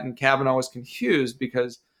driving at, and Kavanaugh was confused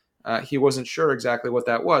because he wasn't sure exactly what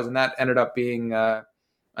that was, and that ended up being a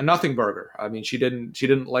nothing burger. I mean, she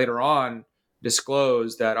didn't later on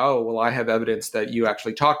disclose that, oh, well, I have evidence that you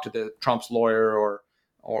actually talked to the Trump's lawyer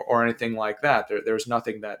or anything like that. There's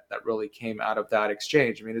nothing that really came out of that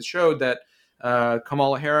exchange. I mean, it showed that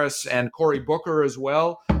Kamala Harris and Cory Booker as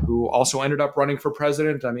well, who also ended up running for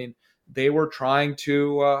president, I mean, they were trying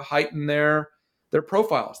to heighten their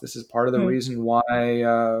profiles. This is part of the reason why,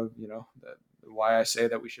 why I say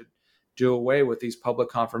that we should do away with these public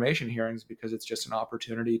confirmation hearings, because it's just an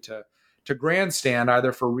opportunity to grandstand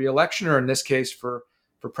either for re-election or in this case for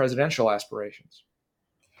presidential aspirations.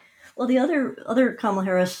 Well, the other Kamala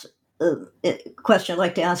Harris question I'd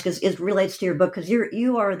like to ask is relates to your book, because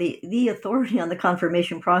you are the authority on the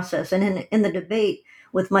confirmation process. And in the debate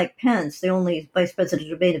with Mike Pence, the only vice president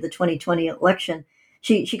debate of the 2020 election,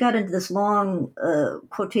 she got into this long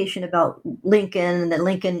quotation about Lincoln, and that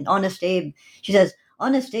Lincoln, Honest Abe, she says,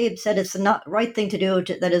 Honest Abe said it's the not right thing to do,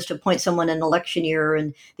 that is to appoint someone in an election year,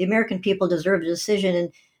 and the American people deserve a decision.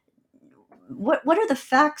 And what are the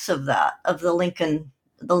facts of that, of the Lincoln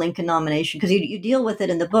nomination? Because you deal with it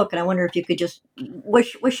in the book, and I wonder if you could just, was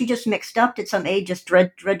she just mixed up? Did some aide just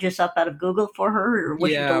dredge this up out of Google for her? Or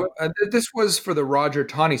was this was for the Roger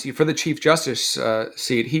Taney seat, for the Chief Justice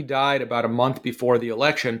seat. He died about a month before the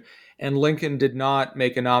election, and Lincoln did not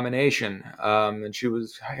make a nomination. And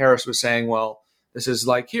Harris was saying, well, this is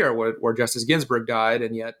like here, where Justice Ginsburg died,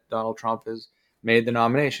 and yet Donald Trump has made the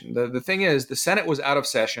nomination. The thing is, the Senate was out of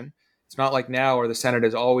session. It's not like now where the Senate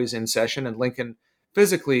is always in session, and Lincoln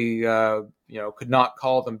physically, could not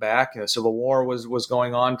call them back. Civil War was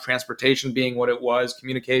going on, transportation being what it was,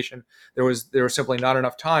 communication. There was simply not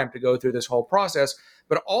enough time to go through this whole process.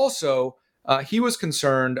 But also, he was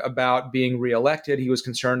concerned about being reelected. He was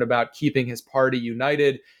concerned about keeping his party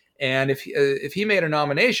united. And if he made a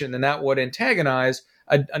nomination, then that would antagonize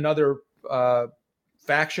another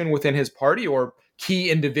faction within his party or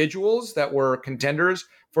key individuals that were contenders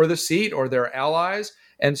for the seat or their allies.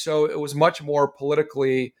 And so it was much more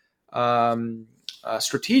politically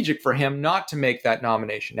strategic for him not to make that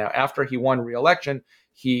nomination. Now, after he won re-election,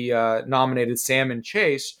 he nominated Salmon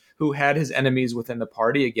Chase, who had his enemies within the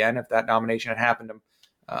party. Again, if that nomination had happened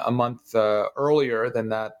a month earlier, then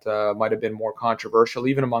that might have been more controversial,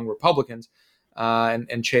 even among Republicans.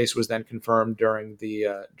 And Chase was then confirmed during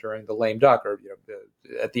the lame duck, or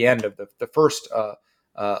at the end of the first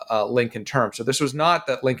Lincoln term. So this was not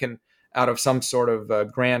that Lincoln, out of some sort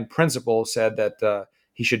of grand principle, said that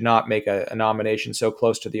he should not make a nomination so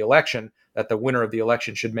close to the election that the winner of the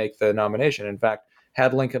election should make the nomination. In fact,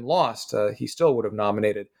 had Lincoln lost, he still would have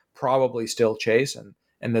nominated probably still Chase,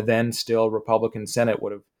 and the then still Republican Senate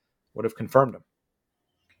would have confirmed him.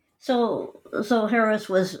 So Harris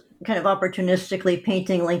was kind of opportunistically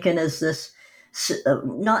painting Lincoln as this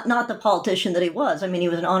not the politician that he was. I mean, he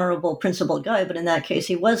was an honorable, principled guy, but in that case,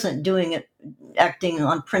 he wasn't acting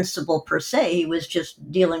on principle per se. He was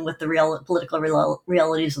just dealing with the political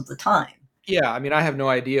realities of the time. Yeah, I mean, I have no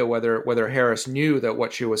idea whether Harris knew that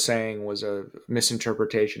what she was saying was a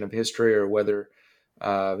misinterpretation of history, or whether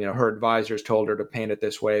her advisors told her to paint it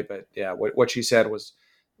this way. But yeah, what she said was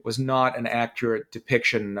not an accurate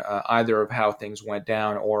depiction either of how things went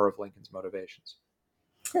down or of Lincoln's motivations.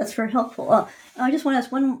 That's very helpful. I just want to ask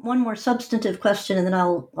one more substantive question, and then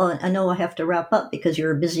I know I have to wrap up because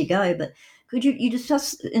you're a busy guy, but could you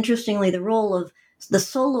discuss, interestingly, the role of the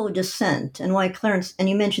solo dissent and why Clarence, and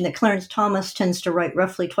you mentioned that Clarence Thomas tends to write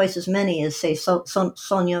roughly twice as many as, say,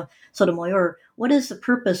 Sonia Sotomayor. What is the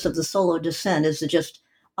purpose of the solo dissent? Is it just,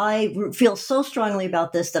 I feel so strongly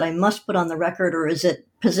about this that I must put on the record, or is it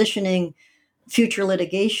positioning future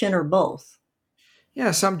litigation, or both?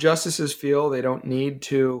 Yeah, some justices feel they don't need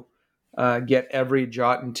to get every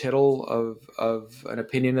jot and tittle of an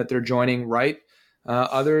opinion that they're joining right.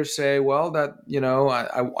 Others say, well, that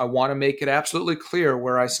I want to make it absolutely clear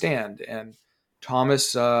where I stand. And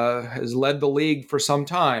Thomas has led the league for some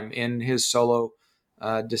time in his solo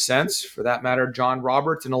dissents. For that matter, John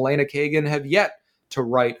Roberts and Elena Kagan have yet to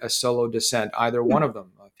write a solo dissent, either one of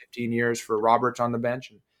them. 15 years for Roberts on the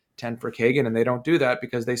bench and 10 for Kagan, and they don't do that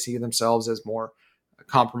because they see themselves as more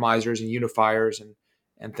compromisers and unifiers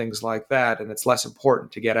and things like that, and it's less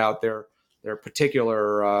important to get out their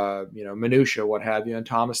particular minutia, what have you. And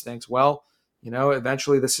Thomas thinks, well,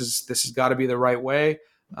 eventually this has got to be the right way.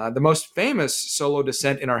 The most famous solo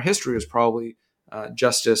dissent in our history was probably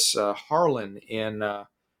Justice Harlan in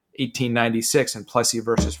 1896 in Plessy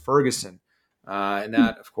versus Ferguson. And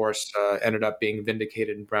that, of course, ended up being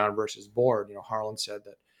vindicated in Brown versus Board. Harlan said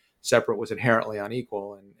that separate was inherently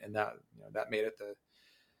unequal, and that made it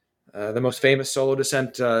the most famous solo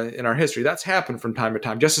dissent in our history. That's happened from time to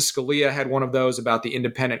time. Justice Scalia had one of those about the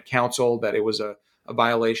independent counsel, that it was a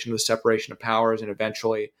violation of the separation of powers, and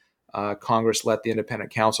eventually Congress let the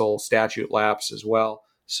independent counsel statute lapse as well.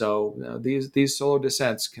 So these solo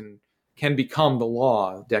dissents can become the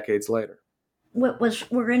law decades later.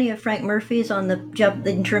 Were any of Frank Murphy's on the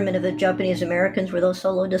internment of the Japanese Americans, were those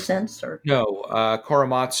solo dissents? Or no?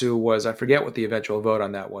 Korematsu was, I forget what the eventual vote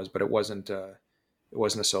on that was, but it wasn't a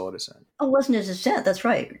solo dissent. Oh, it wasn't a dissent. That's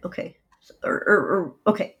right. Okay.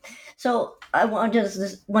 Okay. So I want just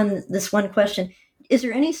this one question. Is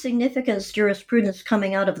there any significance jurisprudence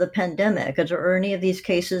coming out of the pandemic? Or any of these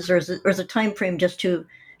cases, or is the time frame just too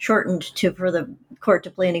shortened for the court to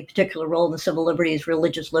play any particular role in the civil liberties,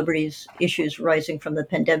 religious liberties issues arising from the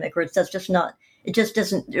pandemic? Or there's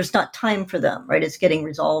not time for them, right? It's getting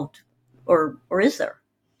resolved, or is there?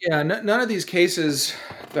 Yeah, none of these cases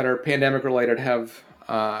that are pandemic related have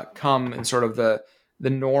come in sort of the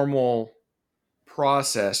normal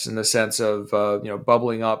process, in the sense of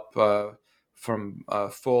bubbling up from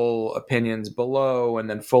full opinions below and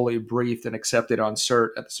then fully briefed and accepted on cert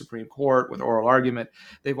at the Supreme Court with oral argument.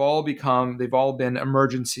 They've all been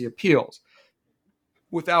emergency appeals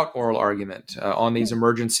without oral argument on these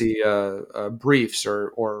emergency briefs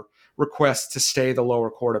or requests to stay the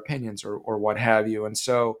lower court opinions or what have you. And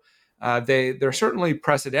so they're certainly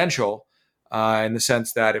precedential in the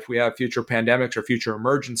sense that if we have future pandemics or future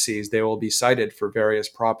emergencies, they will be cited for various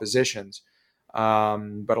propositions.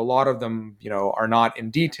 But a lot of them, are not in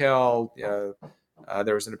detail.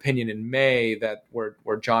 There was an opinion in May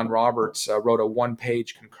where John Roberts wrote a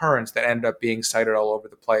one-page concurrence that ended up being cited all over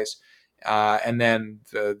the place, and then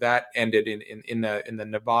that ended in the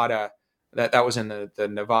Nevada. That was in the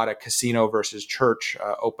Nevada casino versus church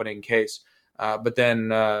opening case. But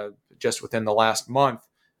then just within the last month,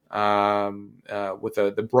 with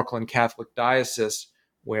the Brooklyn Catholic Diocese,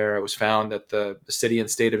 where it was found that the city and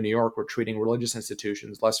state of New York were treating religious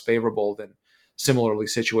institutions less favorable than similarly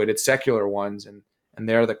situated secular ones. And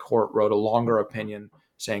there the court wrote a longer opinion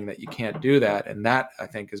saying that you can't do that. And that, I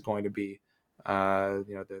think, is going to be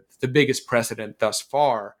the biggest precedent thus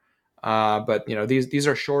far. But these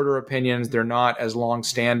are shorter opinions. They're not as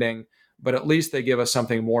long-standing, but at least they give us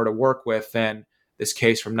something more to work with than this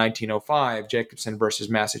case from 1905, Jacobson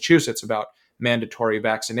versus Massachusetts, about mandatory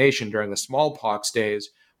vaccination during the smallpox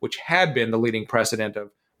days, which had been the leading precedent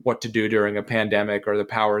of what to do during a pandemic, or the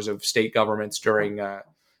powers of state governments during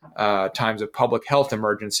times of public health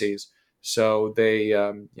emergencies. So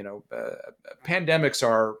pandemics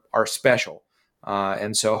are special,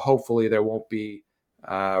 and so hopefully there won't be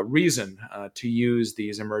reason to use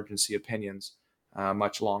these emergency opinions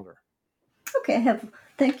much longer. Okay,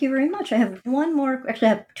 thank you very much. I have one more. Actually,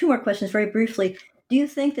 I have two more questions very briefly. Do you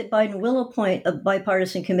think that Biden will appoint a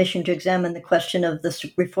bipartisan commission to examine the question of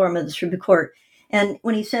the reform of the Supreme Court? And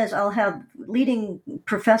when he says, I'll have leading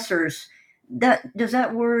professors, does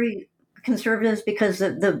that worry conservatives? Because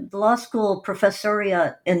the law school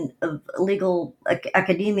professoriate of legal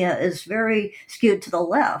academia is very skewed to the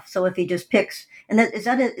left. So if he just picks, and is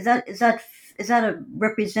that a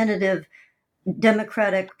representative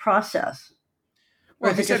democratic process?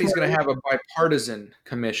 Well, he said he's going to have a bipartisan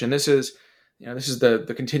commission. This is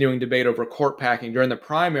the continuing debate over court packing during the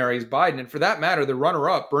primaries. Biden, and for that matter, the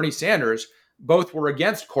runner-up, Bernie Sanders, both were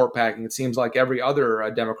against court packing. It seems like every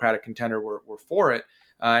other Democratic contender were for it.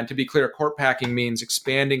 And to be clear, court packing means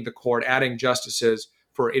expanding the court, adding justices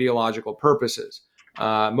for ideological purposes.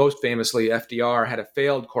 Most famously, FDR had a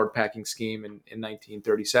failed court packing scheme in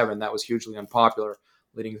 1937. That was hugely unpopular,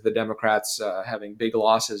 leading to the Democrats having big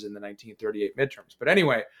losses in the 1938 midterms. But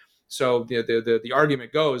anyway, so the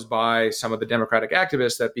argument goes by some of the Democratic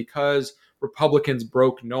activists that because Republicans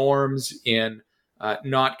broke norms in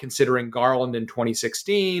not considering Garland in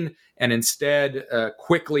 2016 and instead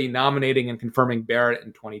quickly nominating and confirming Barrett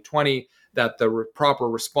in 2020, that the proper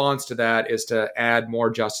response to that is to add more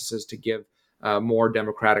justices to give more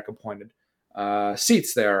Democratic appointed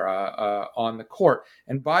seats there on the court.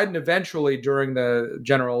 And Biden eventually, during the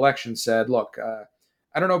general election, said, look,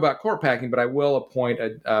 I don't know about court packing, but I will appoint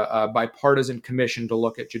a bipartisan commission to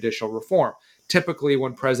look at judicial reform. Typically,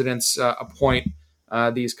 when presidents appoint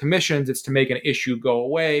these commissions, it's to make an issue go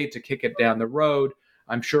away, to kick it down the road.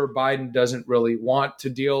 I'm sure Biden doesn't really want to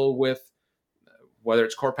deal with whether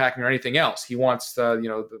it's court packing or anything else. He wants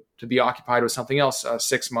to be occupied with something else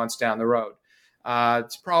 6 months down the road.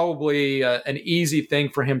 It's probably an easy thing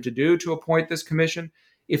for him to do, to appoint this commission.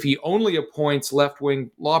 If he only appoints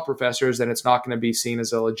left-wing law professors, then it's not going to be seen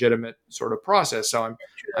as a legitimate sort of process. So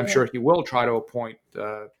I'm sure he will try to appoint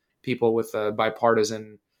people with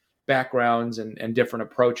bipartisan backgrounds and different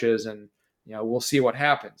approaches, and we'll see what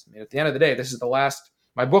happens. I mean, at the end of the day, this is the last.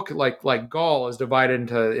 My book, like Gall, is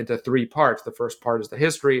divided into three parts. The first part is the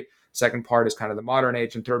history. Second part is kind of the modern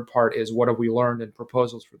age, and third part is what have we learned and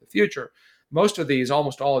proposals for the future.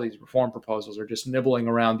 Almost all of these reform proposals are just nibbling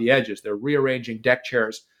around the edges. They're rearranging deck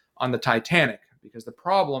chairs on the Titanic, because the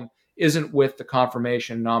problem isn't with the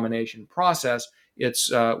confirmation nomination process.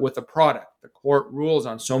 It's with the product. The court rules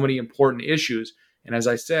on so many important issues. And as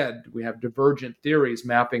I said, we have divergent theories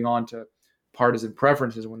mapping onto partisan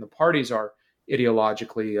preferences when the parties are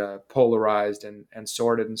ideologically polarized and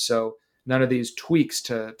sorted. And so none of these tweaks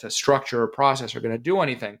to structure or process are going to do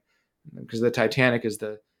anything, because the Titanic is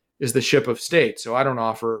the ship of state. So I don't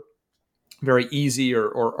offer very easy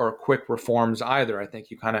or quick reforms either. I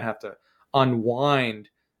think you kind of have to unwind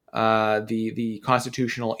the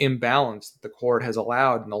constitutional imbalance that the court has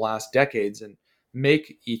allowed in the last decades and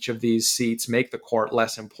make each of these seats, make the court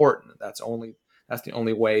less important. That's the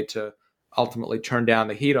only way to ultimately turn down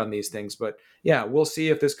the heat on these things. But yeah, we'll see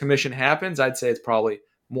if this commission happens. I'd say it's probably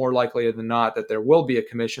more likely than not that there will be a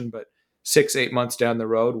commission, but 6-8 months down the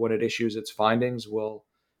road, when it issues its findings, we'll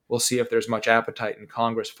see if there's much appetite in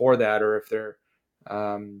Congress for that, or if they're,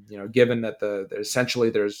 given that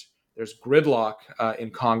there's gridlock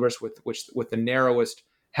in Congress with the narrowest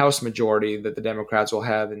House majority that the Democrats will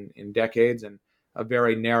have in decades, and a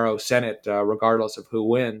very narrow Senate, regardless of who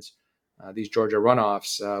wins these Georgia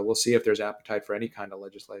runoffs. We'll see if there's appetite for any kind of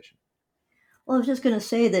legislation. Well, I was just going to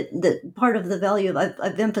say that part of the value of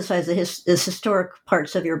I've emphasized the historic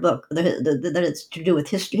parts of your book, that it's to do with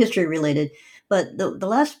history related. But the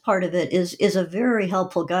last part of it is a very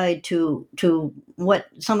helpful guide to what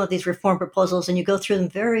some of these reform proposals, and you go through them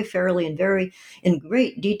very fairly and very in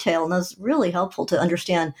great detail, and that's really helpful to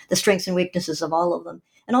understand the strengths and weaknesses of all of them.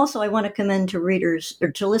 And also, I want to commend to readers or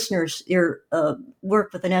to listeners your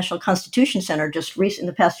work with the National Constitution Center just in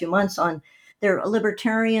the past few months on their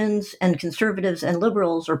libertarians and conservatives and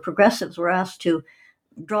liberals or progressives were asked to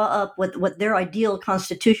draw up what their ideal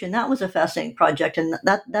constitution. That was a fascinating project, and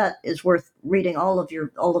that is worth reading all of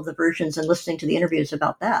the versions and listening to the interviews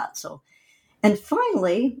about that. So, and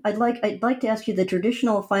finally, I'd like to ask you the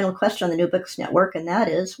traditional final question on the New Books Network, and that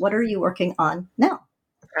is, what are you working on now?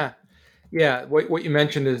 Yeah, what you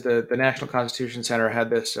mentioned is the National Constitution Center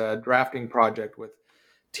had this drafting project with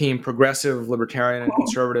Team Progressive, Libertarian, and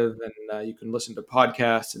Conservative, and you can listen to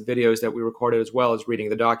podcasts and videos that we recorded, as well as reading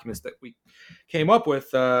the documents that we came up with.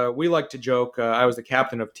 We like to joke, I was the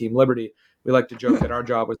captain of Team Liberty. We like to joke that our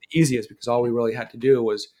job was the easiest, because all we really had to do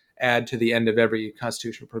was add to the end of every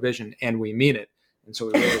constitutional provision, and we mean it. And so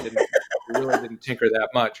we really didn't tinker that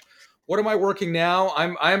much. What am I working now?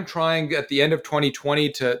 I'm trying at the end of 2020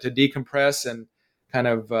 to decompress and kind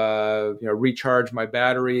of recharge my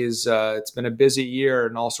batteries. It's been a busy year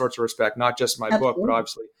in all sorts of respects, not just my book, but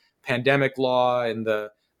obviously pandemic law and the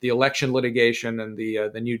election litigation and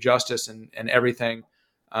the new justice and everything.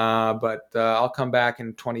 But I'll come back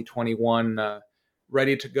in 2021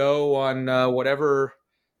 ready to go on whatever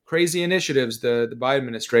crazy initiatives the Biden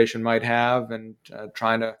administration might have, and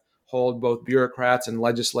trying to hold both bureaucrats and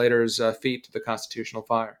legislators' feet to the constitutional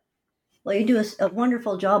fire. Well, you do a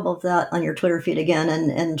wonderful job of that on your Twitter feed again,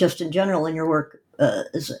 and just in general in your work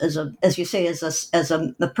as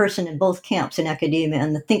a person in both camps, in academia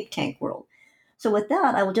and the think tank world. So with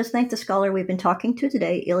that, I will just thank the scholar we've been talking to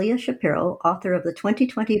today, Ilya Shapiro, author of the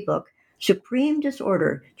 2020 book, Supreme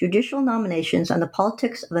Disorder, Judicial Nominations and the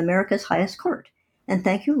Politics of America's Highest Court. And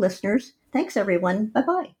thank you, listeners. Thanks, everyone.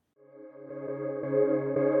 Bye-bye.